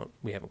 but we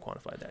haven't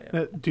quantified that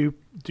yet.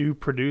 Do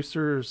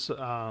producers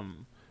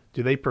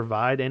do they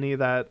provide any of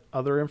that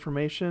other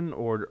information,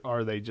 or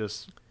are they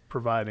just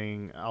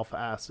providing alpha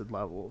acid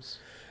levels?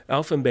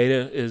 Alpha and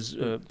beta is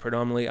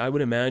predominantly, I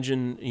would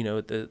imagine,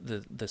 at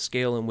the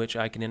scale in which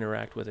I can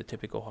interact with a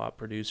typical hop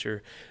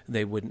producer,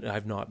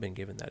 I've not been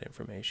given that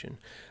information.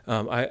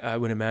 I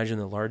would imagine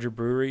the larger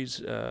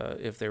breweries,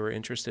 if they were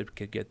interested,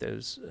 could get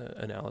those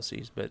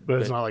analyses. But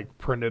it's not like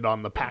printed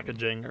on the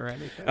packaging or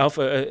anything?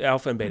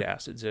 Alpha and beta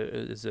acids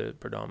is a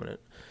predominant.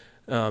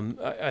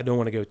 I don't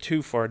want to go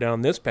too far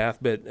down this path,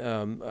 but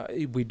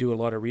we do a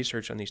lot of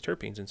research on these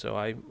terpenes, and so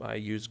I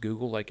use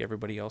Google like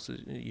everybody else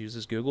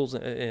uses Google's,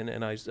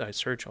 and I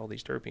search all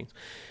these terpenes.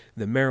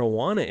 The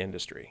marijuana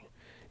industry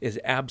is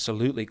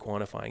absolutely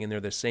quantifying, and they're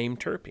the same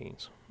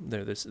terpenes.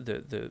 They're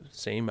the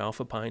same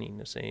alpha pinene,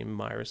 the same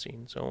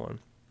myrcene, so on.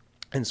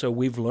 And so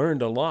we've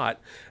learned a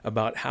lot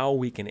about how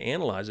we can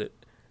analyze it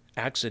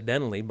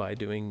accidentally by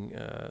doing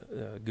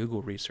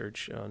Google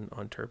research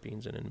on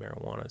terpenes and in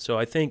marijuana. So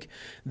I think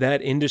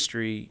that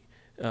industry,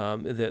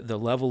 the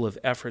level of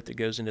effort that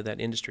goes into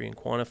that industry in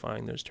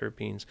quantifying those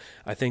terpenes,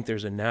 I think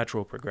there's a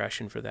natural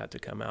progression for that to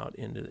come out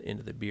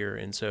into the beer.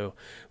 And so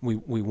we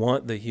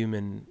want the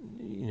human,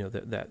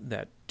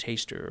 that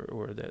taster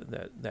or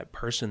that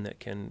person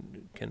that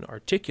can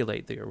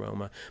articulate the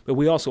aroma, but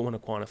we also want to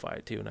quantify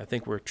it too. And I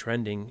think we're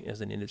trending as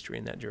an industry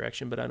in that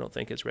direction, but I don't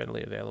think it's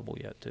readily available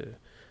yet to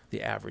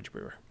the average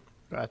brewer.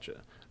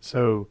 Gotcha.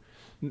 So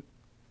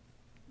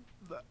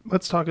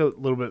let's talk a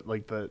little bit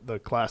like the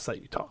class that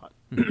you taught.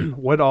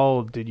 What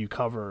all did you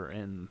cover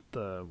in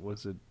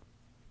was it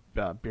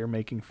Beer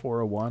Making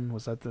 401?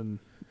 Was that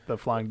the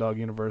Flying Dog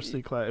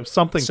University class? It was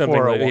something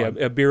 401.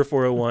 Like, a Beer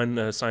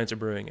 401, Science of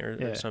Brewing,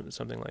 or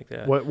something like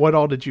that. What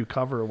all did you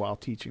cover while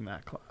teaching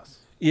that class?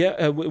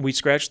 Yeah, we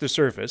scratch the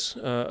surface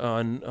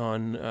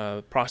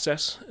on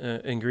process,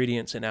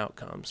 ingredients, and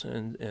outcomes,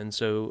 and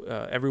so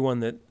everyone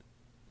that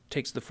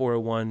takes the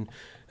 401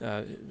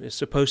 is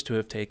supposed to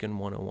have taken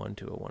 101,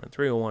 201, and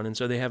 301, and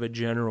so they have a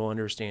general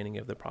understanding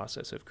of the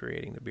process of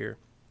creating the beer.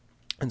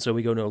 And so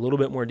we go into a little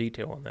bit more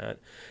detail on that,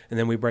 and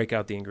then we break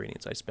out the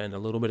ingredients. I spend a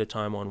little bit of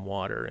time on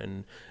water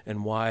and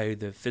why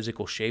the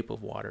physical shape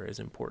of water is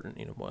important.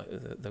 You know, why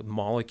the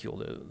molecule,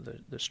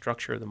 the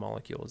structure of the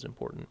molecule is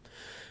important.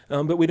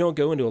 But we don't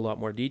go into a lot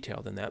more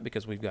detail than that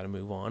because we've got to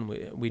move on.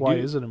 Why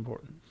is it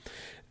important?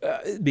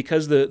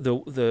 Because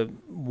the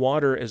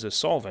water as a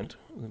solvent,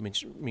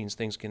 which means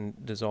things can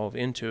dissolve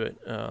into it,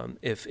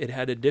 if it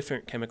had a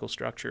different chemical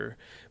structure,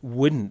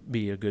 wouldn't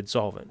be a good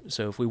solvent.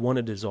 So if we want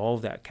to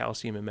dissolve that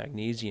calcium and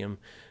magnesium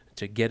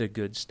to get a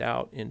good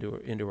stout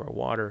into our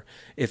water,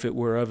 if it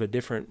were of a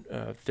different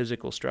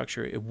physical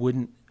structure, it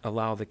wouldn't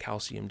allow the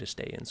calcium to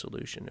stay in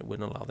solution. It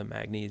wouldn't allow the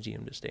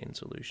magnesium to stay in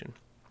solution.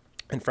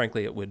 And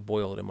frankly, it would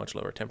boil at a much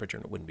lower temperature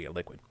and it wouldn't be a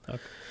liquid.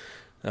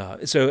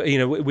 Okay. So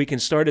we can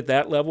start at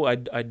that level. I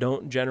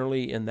don't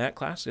generally in that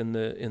class, in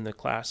the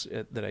class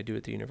that I do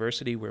at the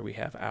university where we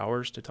have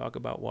hours to talk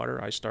about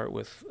water, I start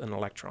with an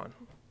electron.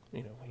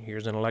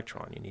 Here's an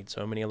electron. You need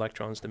so many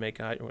electrons to make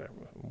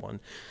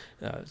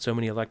so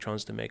many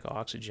electrons to make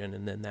oxygen,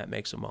 and then that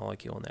makes a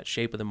molecule, and that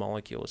shape of the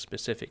molecule is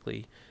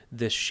specifically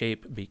this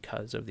shape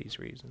because of these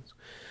reasons.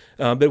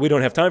 But we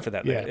don't have time for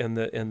that in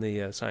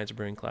the science of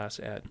brewing class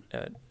at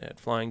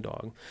Flying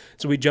Dog.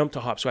 So we jump to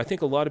hops. So I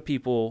think a lot of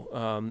people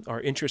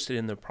are interested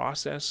in the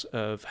process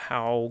of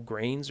how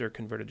grains are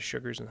converted to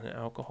sugars and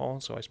alcohol.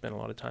 So I spend a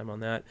lot of time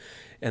on that.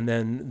 And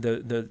then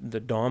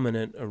the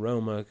dominant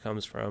aroma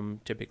comes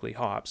from typically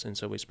hops, and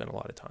so we spend a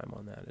lot of time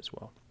on that as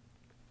well.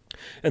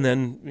 And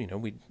then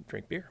we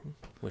drink beer,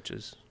 which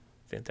is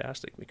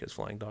fantastic because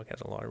Flying Dog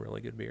has a lot of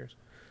really good beers.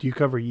 Do you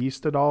cover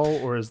yeast at all,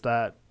 or is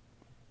that?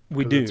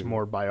 We do. It's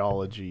more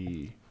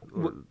biology,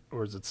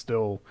 or is it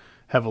still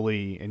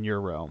heavily in your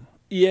realm?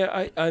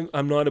 Yeah,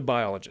 I'm not a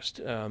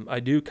biologist. I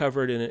do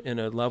cover it in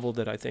a level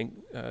that I think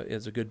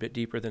is a good bit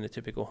deeper than a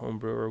typical home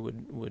brewer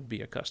would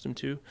be accustomed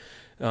to,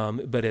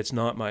 but it's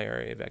not my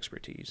area of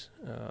expertise.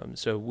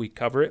 So we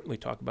cover it. We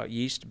talk about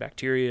yeast,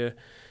 bacteria,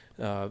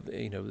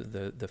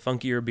 the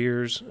funkier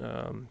beers,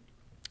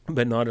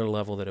 but not at a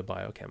level that a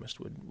biochemist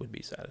would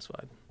be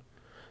satisfied.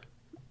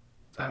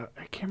 I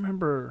can't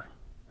remember.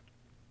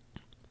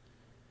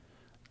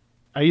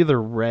 I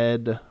either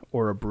read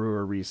or a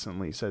brewer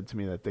recently said to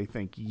me that they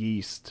think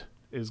yeast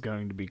is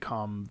going to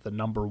become the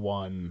number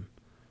one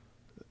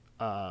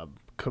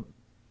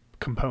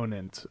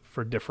component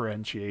for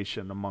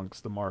differentiation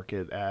amongst the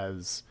market,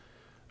 as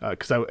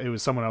because it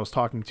was someone I was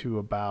talking to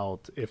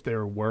about if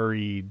they're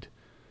worried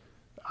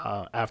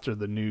after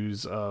the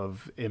news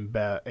of AB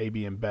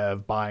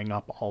InBev buying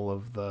up all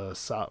of the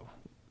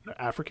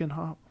African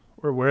hop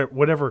or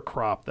whatever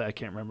crop that I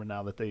can't remember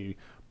now that they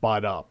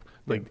bought up.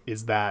 Like,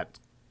 is that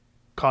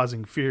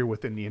causing fear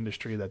within the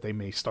industry that they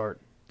may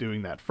start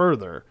doing that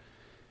further?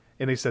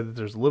 And they said that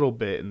there's a little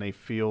bit, and they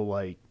feel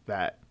like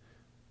that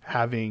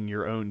having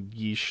your own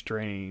yeast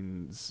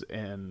strains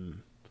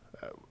and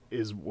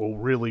will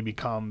really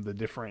become the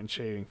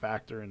differentiating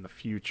factor in the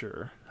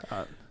future.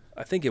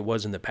 I think it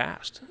was in the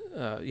past.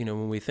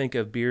 When we think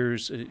of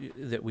beers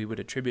that we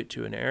would attribute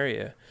to an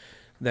area,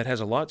 that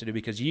has a lot to do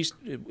because yeast,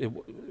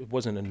 it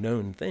wasn't a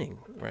known thing,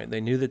 right? They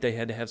knew that they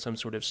had to have some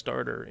sort of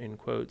starter, in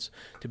quotes,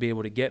 to be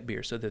able to get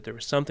beer, so that there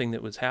was something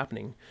that was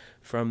happening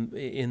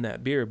in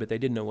that beer, but they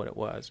didn't know what it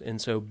was. And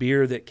so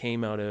beer that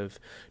came out of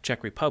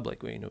Czech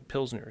Republic,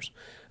 Pilsners,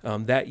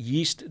 that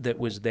yeast that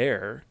was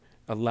there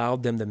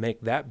allowed them to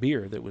make that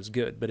beer that was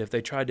good. But if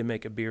they tried to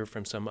make a beer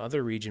from some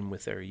other region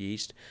with their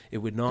yeast, it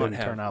would not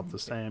turn out the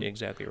same.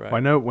 Exactly right. Well, I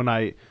know when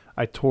I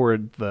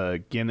toured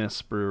the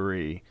Guinness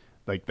brewery,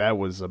 like that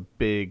was a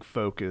big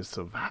focus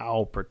of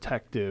how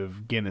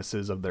protective Guinness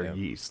is of their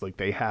yeast. Like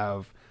they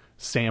have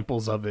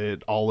samples of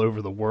it all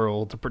over the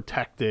world to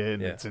protect it,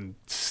 and it's in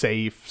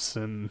safes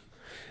and.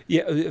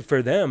 Yeah,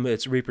 for them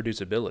it's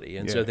reproducibility,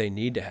 and so they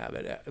need to have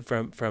it.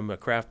 From a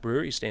craft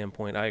brewery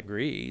standpoint, I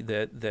agree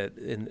that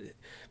in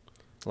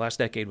the last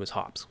decade was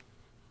hops.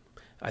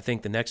 I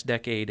think the next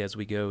decade, as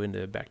we go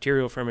into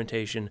bacterial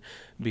fermentation,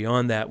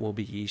 beyond that will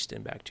be yeast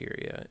and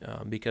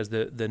bacteria, because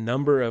the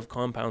number of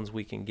compounds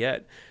we can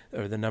get,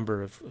 or the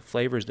number of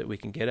flavors that we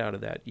can get out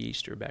of that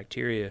yeast or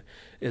bacteria,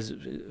 is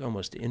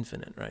almost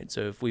infinite, right?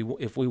 So if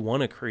we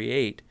want to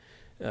create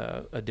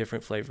a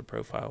different flavor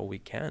profile, we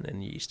can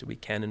in yeast, we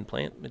can in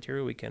plant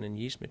material, we can in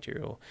yeast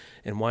material,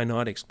 and why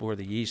not explore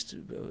the yeast?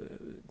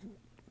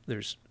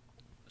 There's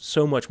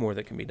so much more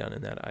that can be done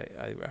in that.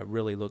 I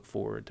really look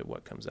forward to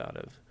what comes out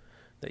of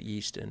the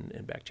yeast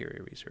and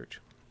bacteria research.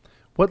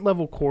 What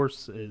level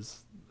course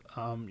is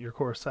your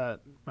course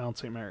at Mount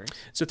St. Mary's?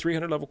 It's a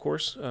 300-level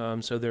course,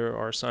 so there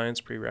are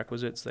science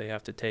prerequisites. They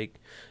have to take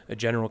a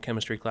general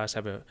chemistry class,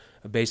 have a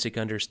basic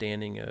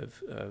understanding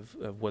of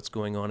what's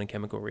going on in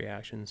chemical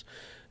reactions,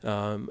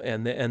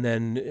 and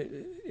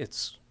then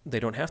they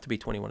don't have to be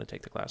 21 to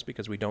take the class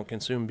because we don't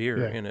consume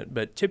beer in it.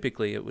 But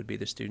typically, it would be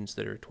the students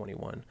that are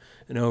 21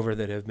 and over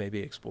that have maybe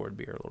explored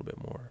beer a little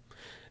bit more,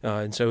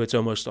 and so it's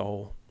almost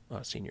all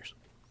seniors.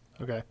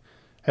 Okay.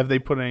 Have they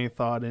put any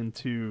thought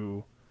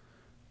into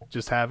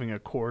just having a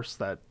course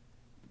that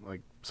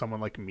like someone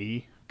like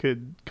me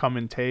could come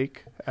and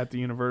take at the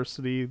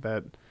university,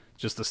 that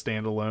just a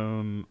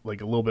standalone,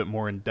 like a little bit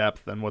more in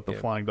depth than what the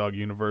Flying Dog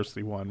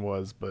University one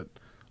was, but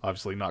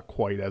obviously not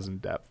quite as in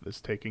depth as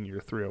taking your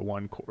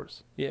 301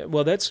 course? Yeah,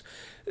 well, it's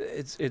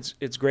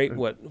great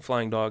what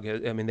Flying Dog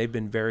has. I mean, they've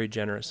been very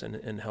generous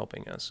in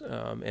helping us,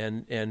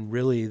 and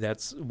really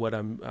that's what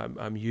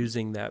I'm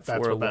using that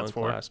 401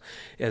 class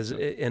as.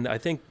 And I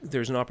think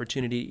there's an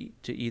opportunity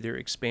to either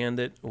expand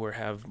it or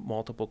have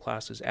multiple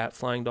classes at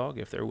Flying Dog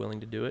if they're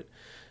willing to do it,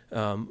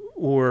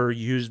 or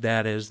use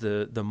that as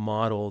the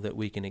model that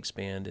we can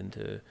expand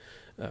into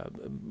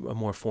a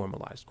more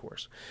formalized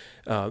course.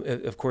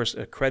 Of course,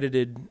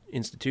 accredited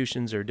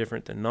institutions are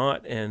different than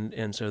not,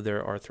 and so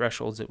there are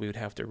thresholds that we would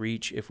have to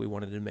reach if we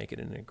wanted to make it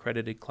an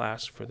accredited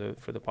class for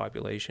the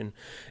population.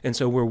 And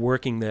so we're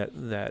working that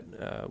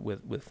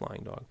with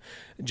Flying Dog.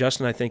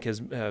 Justin, I think,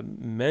 has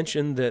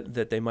mentioned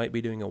that they might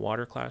be doing a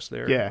water class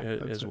there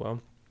as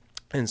well.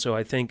 And so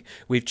I think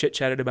we've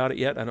chit-chatted about it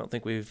yet. I don't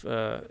think we've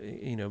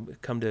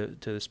come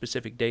to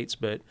specific dates,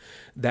 but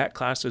that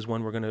class is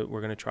one we're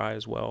gonna try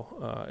as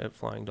well at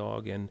Flying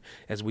Dog. And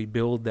as we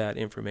build that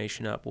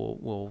information up,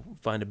 we'll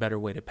find a better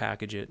way to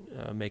package it,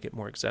 make it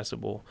more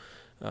accessible.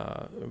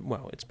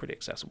 Well, it's pretty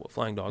accessible at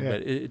Flying Dog,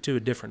 but to a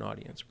different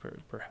audience,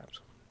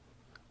 perhaps.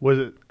 Was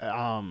it?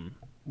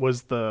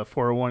 Was the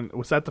 401?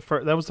 Was that the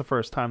first? That was the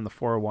first time the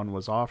 401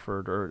 was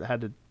offered, or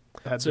had to?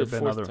 It's the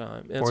fourth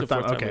time. It's the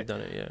fourth time we've done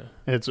it,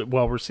 yeah. It's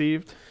well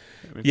received?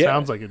 It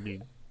sounds like it'd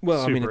be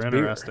super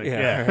interesting.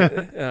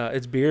 Yeah.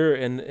 It's beer,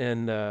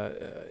 and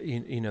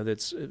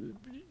that's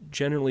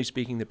generally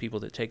speaking, the people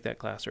that take that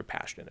class are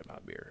passionate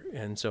about beer.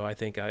 And so I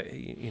think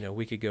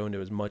we could go into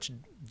as much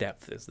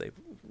depth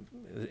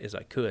as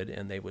I could,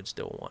 and they would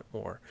still want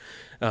more.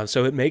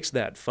 So it makes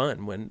that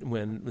fun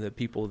when the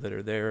people that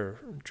are there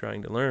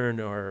trying to learn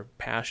are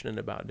passionate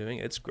about doing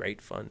it. It's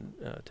great fun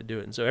to do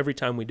it. And so every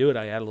time we do it,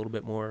 I add a little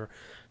bit more,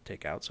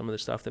 take out some of the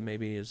stuff that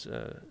maybe is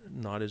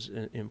not as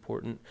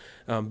important.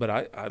 But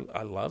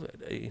I love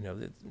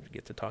it.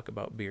 Get to talk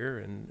about beer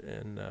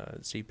and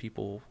see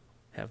people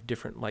have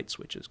different light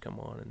switches come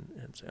on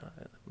and say, I'm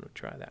going to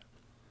try that.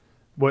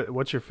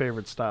 What's your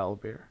favorite style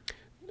of beer?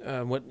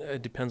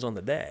 It depends on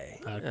the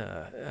day.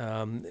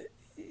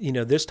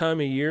 Okay. This time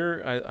of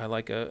year, I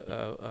like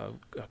a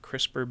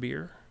crisper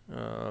beer.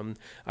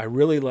 I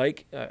really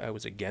like. I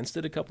was against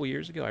it a couple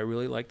years ago. I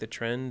really like the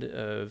trend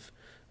of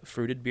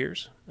fruited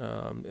beers.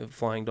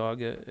 Flying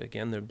Dog,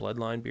 again, their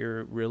Bloodline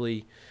beer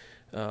really.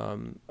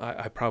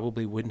 I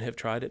probably wouldn't have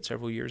tried it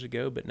several years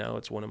ago, but now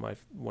it's one of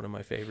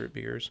my favorite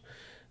beers.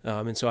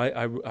 And so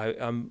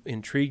I'm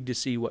intrigued to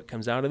see what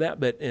comes out of that.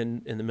 But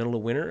in the middle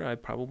of winter, I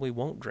probably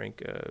won't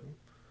drink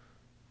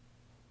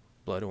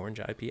Blood Orange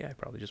IPA. I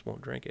probably just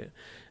won't drink it.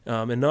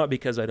 And not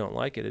because I don't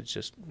like it. It's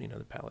just,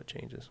 the palate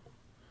changes.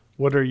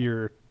 What are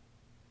your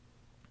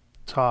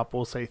top,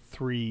 we'll say,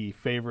 3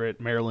 favorite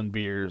Maryland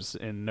beers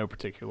in no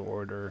particular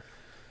order?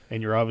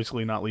 And you're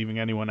obviously not leaving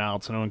anyone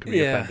out, so no one can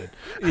be offended.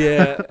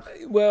 Yeah.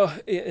 Well,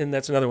 and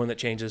that's another one that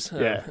changes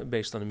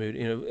based on the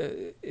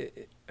mood.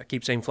 I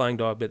keep saying Flying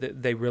Dog,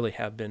 but they really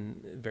have been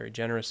very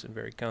generous and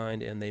very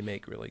kind, and they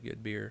make really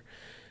good beer.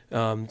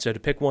 So to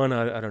pick one,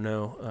 I don't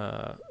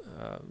know.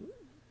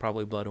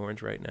 Probably Blood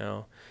Orange right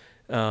now.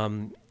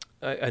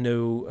 I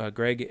know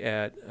Greg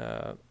at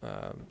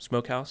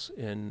Smokehouse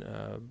in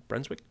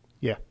Brunswick.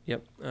 Yeah.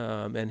 Yep.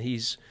 And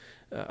he's.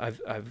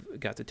 I've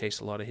got to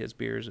taste a lot of his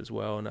beers as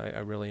well, and I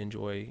really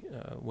enjoy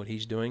what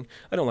he's doing.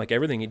 I don't like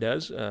everything he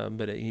does,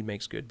 but he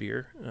makes good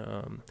beer.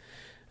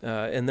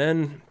 And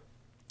then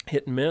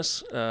hit and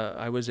miss.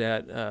 I was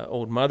at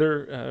Old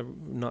Mother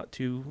not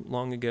too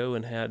long ago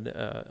and had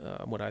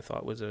what I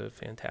thought was a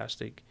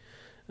fantastic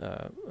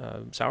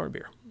sour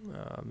beer.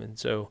 And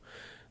so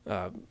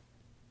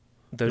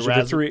those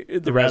are the three.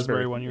 The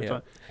raspberry one you're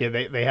talking. Yeah,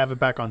 they have it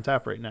back on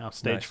tap right now.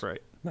 Stage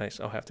Fright.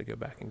 Nice. I'll have to go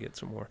back and get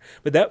some more.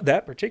 But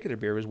that particular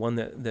beer was one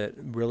that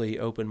really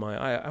opened my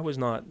eye. I was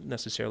not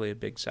necessarily a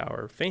big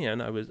sour fan.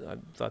 I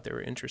thought they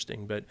were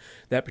interesting, but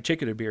that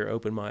particular beer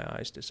opened my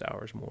eyes to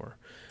sours more.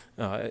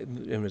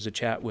 It was a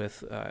chat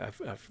with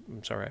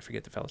I'm sorry, I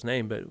forget the fellow's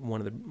name, but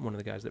one of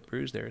the guys that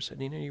brews there said,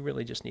 you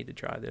really just need to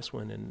try this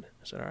one. And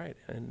I said, all right,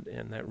 and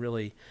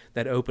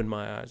that opened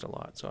my eyes a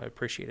lot. So I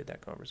appreciated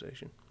that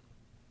conversation.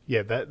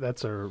 Yeah,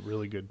 that's a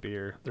really good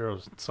beer. There are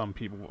some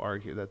people who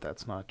argue that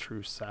that's not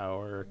true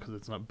sour because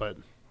it's not, but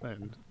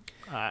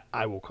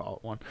I will call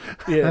it one.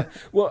 Yeah.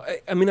 Well,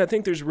 I mean, I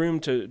think there's room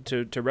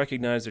to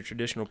recognize the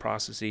traditional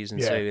processes and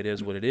Yeah. say it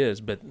is what it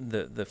is. But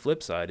the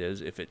flip side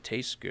is if it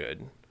tastes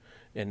good,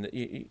 and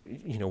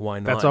you know, why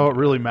not? That's all it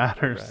really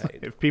matters. Right.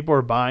 If people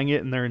are buying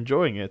it and they're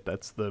enjoying it,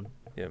 that's the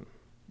Yeah.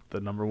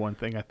 number one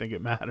thing I think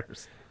it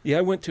matters. Yeah,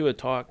 I went to a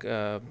talk.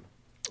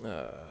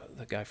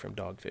 The guy from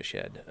Dogfish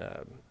Head,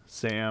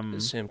 Sam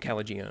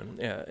Calagione,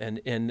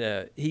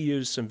 and he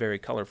used some very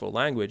colorful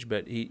language,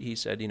 but he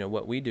said, you know,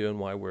 what we do and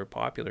why we're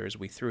popular is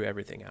we threw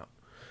everything out.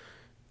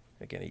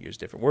 Again, he used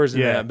different words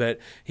than that, but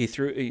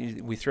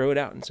we throw it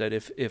out and said,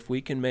 if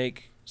we can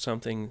make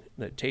something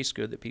that tastes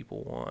good that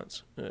people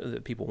want,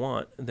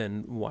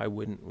 then why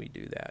wouldn't we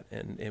do that?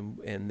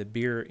 And the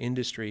beer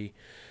industry,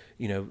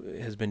 you know,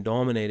 has been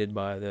dominated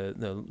by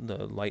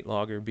the light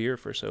lager beer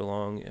for so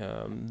long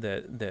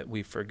that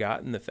we've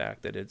forgotten the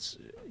fact that it's,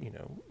 you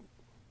know,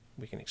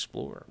 we can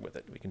explore with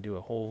it. We can do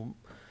a whole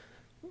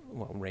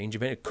range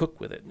of it. Cook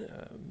with it,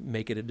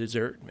 make it a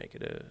dessert, make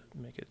it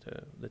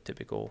the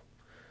typical.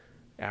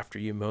 After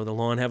you mow the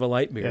lawn, have a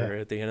light beer.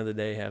 Yeah. At the end of the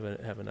day, have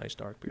a nice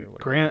dark beer.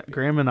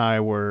 Graham and I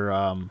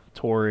were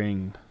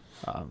touring.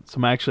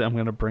 So I'm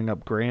going to bring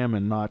up Graham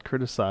and not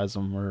criticize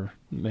him or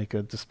make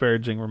a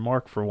disparaging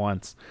remark for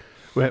once.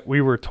 We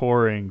were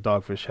touring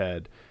Dogfish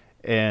Head,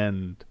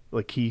 and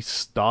like he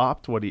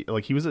stopped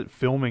he was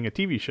filming a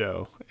TV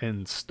show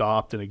and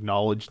stopped and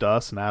acknowledged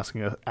us and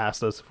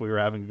asked us if we were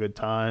having a good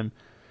time.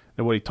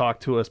 And what he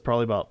talked to us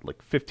probably about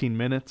like 15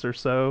 minutes or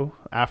so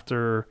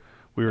after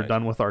we were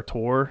done with our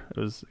tour.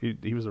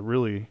 He was a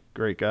really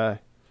great guy.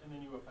 And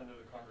then you offended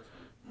a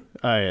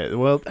congressman. Yeah,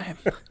 well,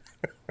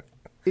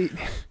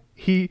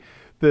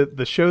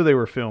 the show they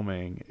were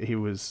filming, it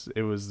was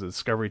the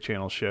Discovery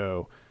Channel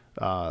show.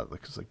 It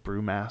was like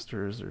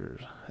Brewmasters, or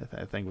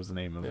I think was the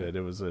name of it.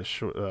 It was a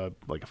short,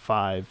 like a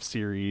 5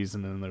 series,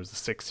 and then there was a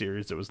 6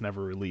 series that was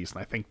never released.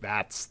 And I think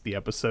that's the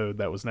episode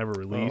that was never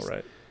released. Oh,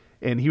 right.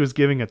 And he was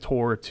giving a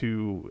tour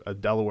to a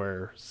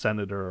Delaware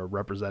senator or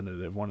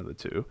representative, one of the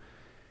two.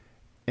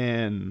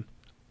 And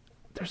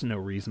there's no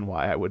reason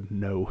why I would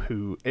know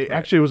who.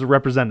 Actually, it was a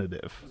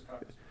representative.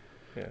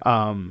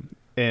 Yeah.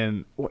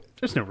 And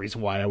there's no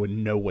reason why I would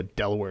know what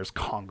Delaware's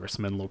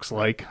congressman looks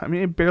like. I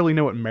mean, I barely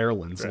know what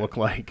Maryland's look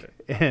like.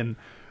 And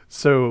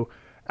so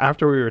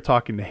after we were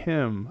talking to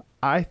him,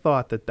 I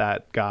thought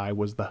that guy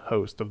was the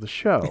host of the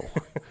show.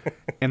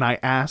 And I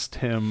asked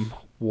him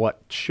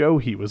what show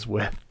he was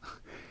with.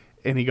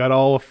 And he got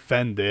all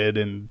offended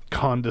and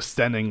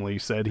condescendingly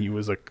said he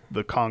was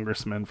the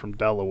congressman from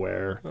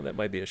Delaware. Well, that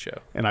might be a show.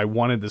 And I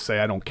wanted to say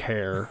I don't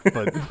care,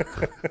 but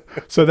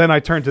so then I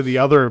turned to the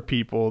other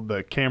people,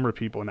 the camera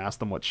people, and asked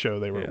them what show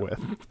they were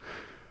with.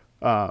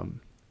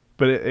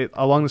 But it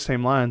along the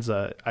same lines,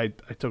 I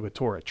took a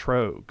tour at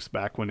Trogs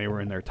back when they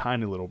were in their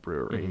tiny little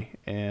brewery,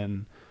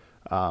 and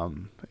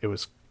it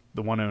was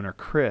the one owner,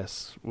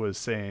 Chris, was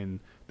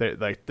saying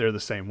that like they're the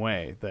same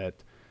way,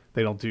 that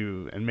they don't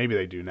do, and maybe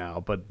they do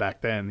now, but back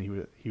then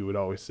he would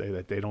always say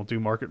that they don't do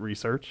market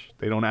research.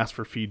 They don't ask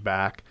for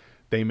feedback.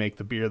 They make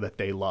the beer that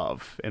they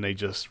love, and they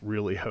just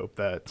really hope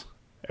that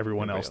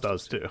everybody else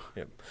does too.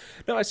 Yep.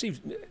 No, I see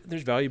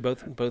there's value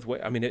both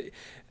ways. I mean,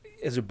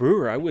 as a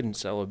brewer, I wouldn't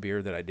sell a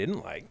beer that I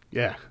didn't like.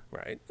 Yeah.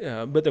 Right.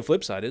 But the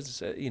flip side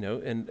is, you know,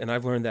 and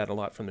I've learned that a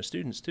lot from the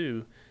students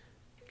too.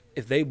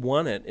 If they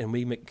want it and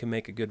we can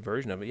make a good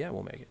version of it, yeah,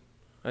 we'll make it.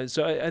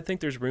 So I think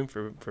there's room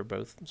for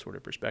both sort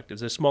of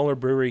perspectives. A smaller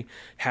brewery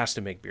has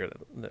to make beer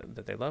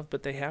that they love,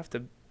 but they have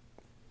to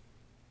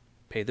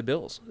pay the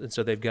bills. And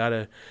so they've got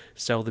to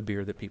sell the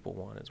beer that people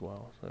want as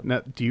well. So.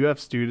 Now, do you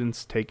have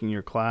students taking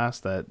your class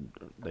that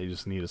they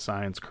just need a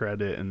science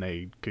credit and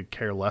they could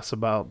care less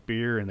about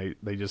beer and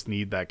they just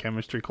need that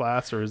chemistry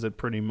class? Or is it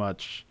pretty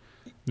much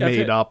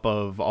made up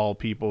of all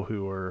people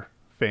who are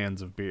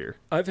fans of beer?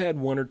 I've had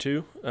one or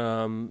two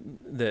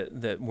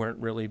that weren't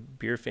really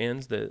beer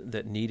fans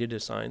that needed a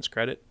science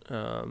credit,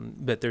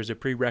 but there's a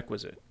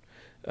prerequisite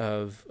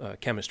of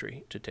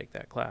chemistry to take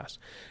that class,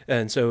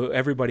 and so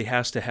everybody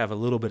has to have a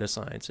little bit of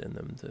science in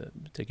them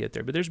to get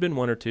there. But there's been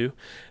one or two.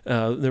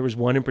 There was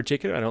one in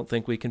particular. I don't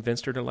think we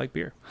convinced her to like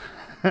beer.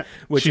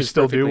 Which she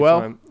still do well.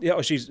 Fine.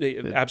 Yeah, she's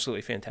an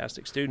absolutely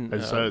fantastic student.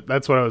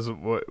 That's what I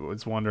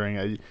was wondering.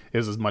 It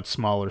was a much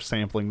smaller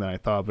sampling than I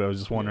thought, but I was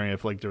just wondering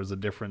if like there was a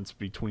difference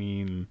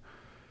between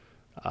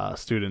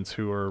students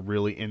who are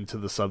really into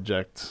the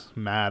subject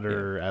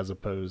matter as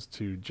opposed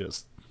to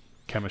just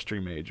chemistry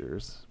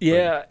majors.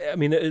 Yeah, I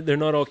mean they're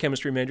not all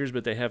chemistry majors,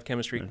 but they have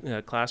chemistry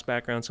class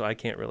background, so I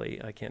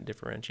can't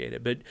differentiate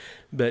it.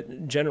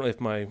 But generally,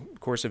 if my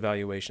course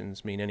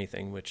evaluations mean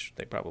anything, which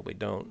they probably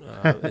don't,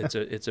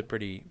 it's a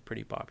pretty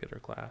popular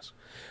class.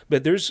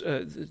 But there's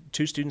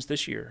 2 students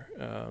this year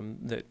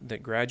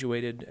that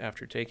graduated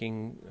after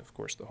taking, of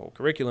course, the whole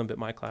curriculum, but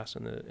my class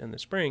in the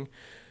spring,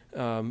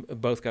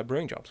 both got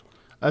brewing jobs.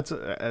 That's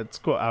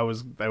cool. That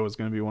was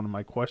going to be one of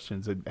my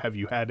questions. Have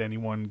you had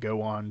anyone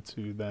go on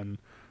to then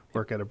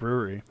work at a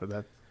brewery for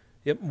that?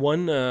 Yep,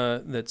 one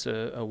that's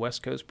a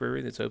West Coast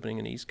brewery that's opening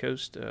an East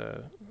Coast.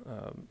 They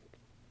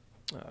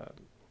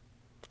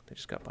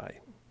just got by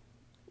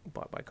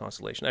bought by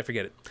Constellation. I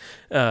forget it.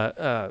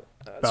 Ballast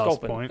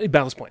Sculpin. Point.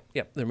 Ballast Point.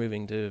 Yeah, they're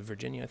moving to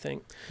Virginia, I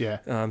think.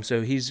 Yeah.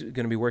 So he's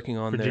going to be working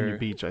on Virginia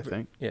Beach, I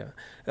think. Yeah.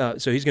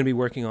 So he's going to be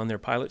working on their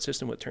pilot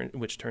system,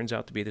 which turns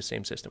out to be the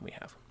same system we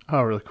have.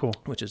 Oh, really cool.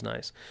 Which is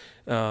nice.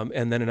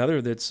 And then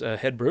another that's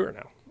head brewer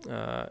now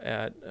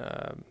at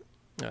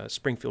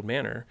Springfield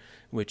Manor,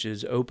 which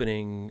is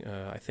opening.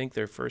 I think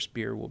their first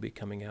beer will be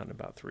coming out in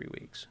about 3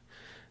 weeks.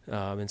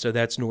 And so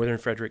that's Northern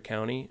Frederick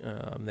County.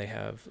 They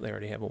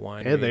already have a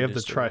wine. Yeah, they have the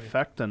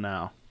trifecta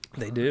now.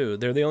 They do.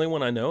 They're the only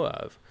one I know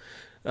of.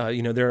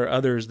 There are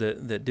others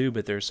that do,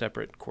 but they're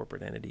separate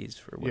corporate entities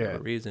for whatever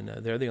reason.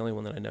 They're the only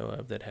one that I know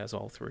of that has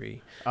all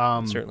three,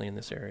 certainly in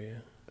this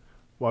area.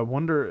 Well, I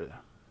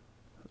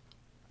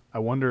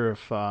wonder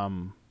if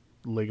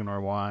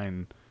Ligonier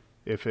Wine,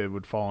 if it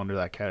would fall under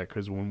that category.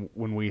 Because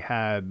when we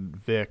had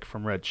Vic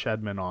from Red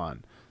Shedman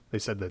on, they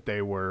said that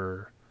they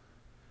were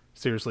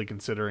seriously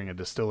considering a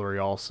distillery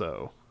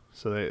also.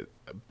 So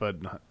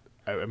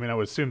I would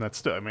assume that's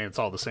still. I mean, it's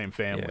all the same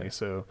family. Yeah.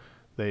 So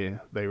they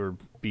were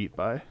beat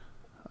by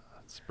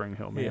Spring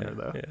Hill Manor,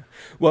 though. Yeah.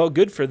 Well,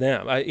 good for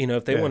them.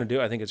 If they want to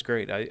do it, I think it's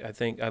great. I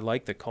think I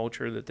like the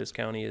culture that this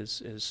county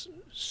is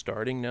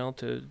starting now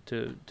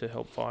to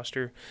help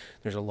foster.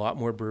 There's a lot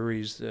more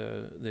breweries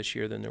this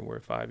year than there were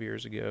 5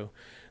 years ago.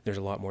 There's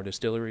a lot more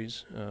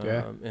distilleries,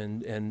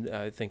 and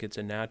I think it's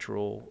a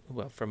natural.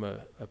 Well, from a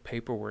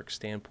paperwork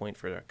standpoint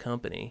for a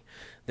company,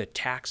 the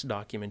tax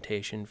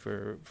documentation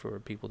for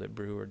people that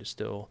brew or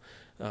distill.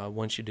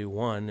 Once you do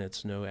one,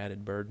 it's no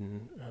added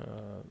burden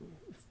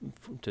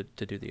to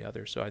do the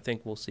other. So I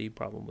think we'll see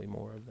probably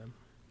more of them.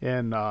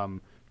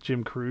 And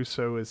Jim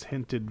Caruso has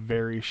hinted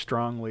very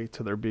strongly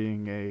to there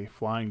being a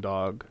Flying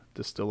Dog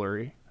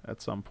distillery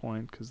at some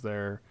point because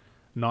their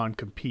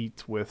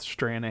non-compete with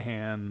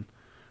Stranahan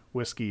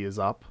whiskey is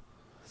up.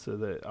 So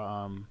that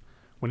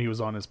when he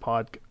was on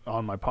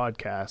my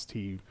podcast,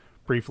 he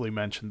briefly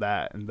mentioned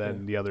that, and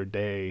then the other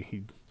day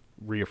he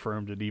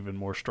reaffirmed it even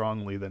more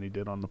strongly than he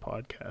did on the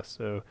podcast.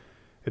 So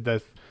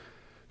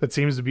that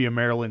seems to be a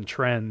Maryland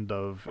trend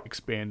of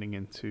expanding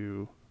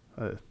into,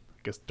 I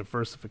guess,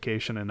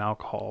 diversification in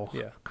alcohol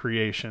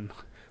creation.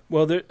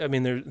 Well,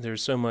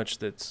 there's so much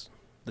that's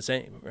the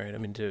same, right? I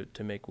mean,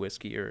 to make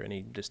whiskey or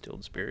any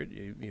distilled spirit,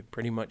 you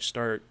pretty much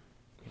start.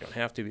 You don't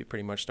have to. You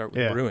pretty much start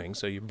with brewing.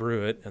 So you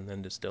brew it and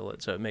then distill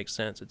it. So it makes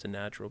sense. It's a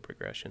natural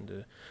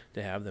progression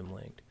to have them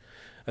linked.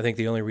 I think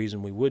the only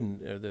reason we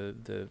wouldn't are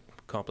the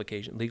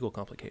legal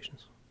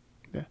complications.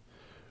 Yeah.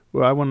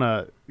 Well, I want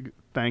to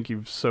thank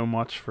you so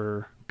much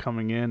for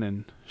coming in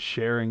and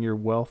sharing your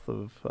wealth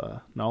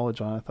of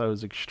knowledge on it. I thought it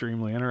was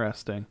extremely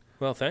interesting.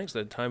 Well, thanks.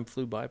 That time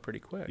flew by pretty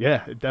quick.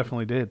 Yeah, it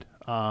definitely did.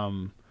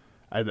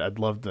 I'd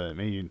love to.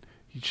 Maybe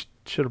you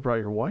should have brought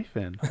your wife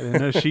in. I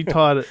didn't know she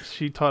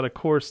taught a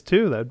course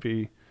too. That'd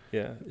be.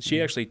 Yeah,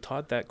 she actually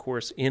taught that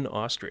course in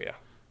Austria.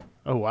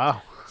 Oh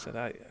wow! So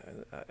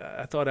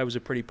I thought I was a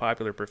pretty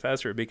popular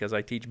professor because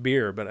I teach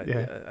beer, but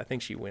I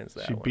think she wins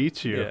that. She one.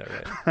 beats you.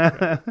 Yeah,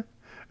 right.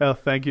 Well,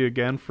 thank you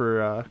again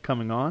for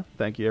coming on.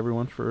 Thank you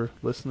everyone for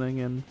listening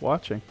and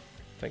watching.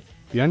 Thanks.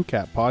 The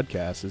Uncapped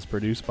Podcast is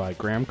produced by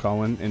Graham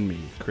Cullen and me,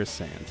 Chris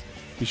Sands.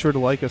 Be sure to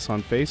like us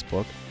on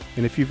Facebook,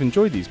 and if you've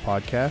enjoyed these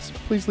podcasts,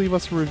 please leave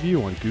us a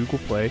review on Google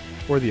Play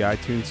or the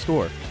iTunes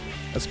Store.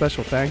 A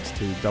special thanks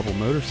to Double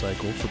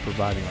Motorcycle for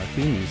providing our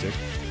theme music.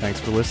 Thanks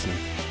for listening.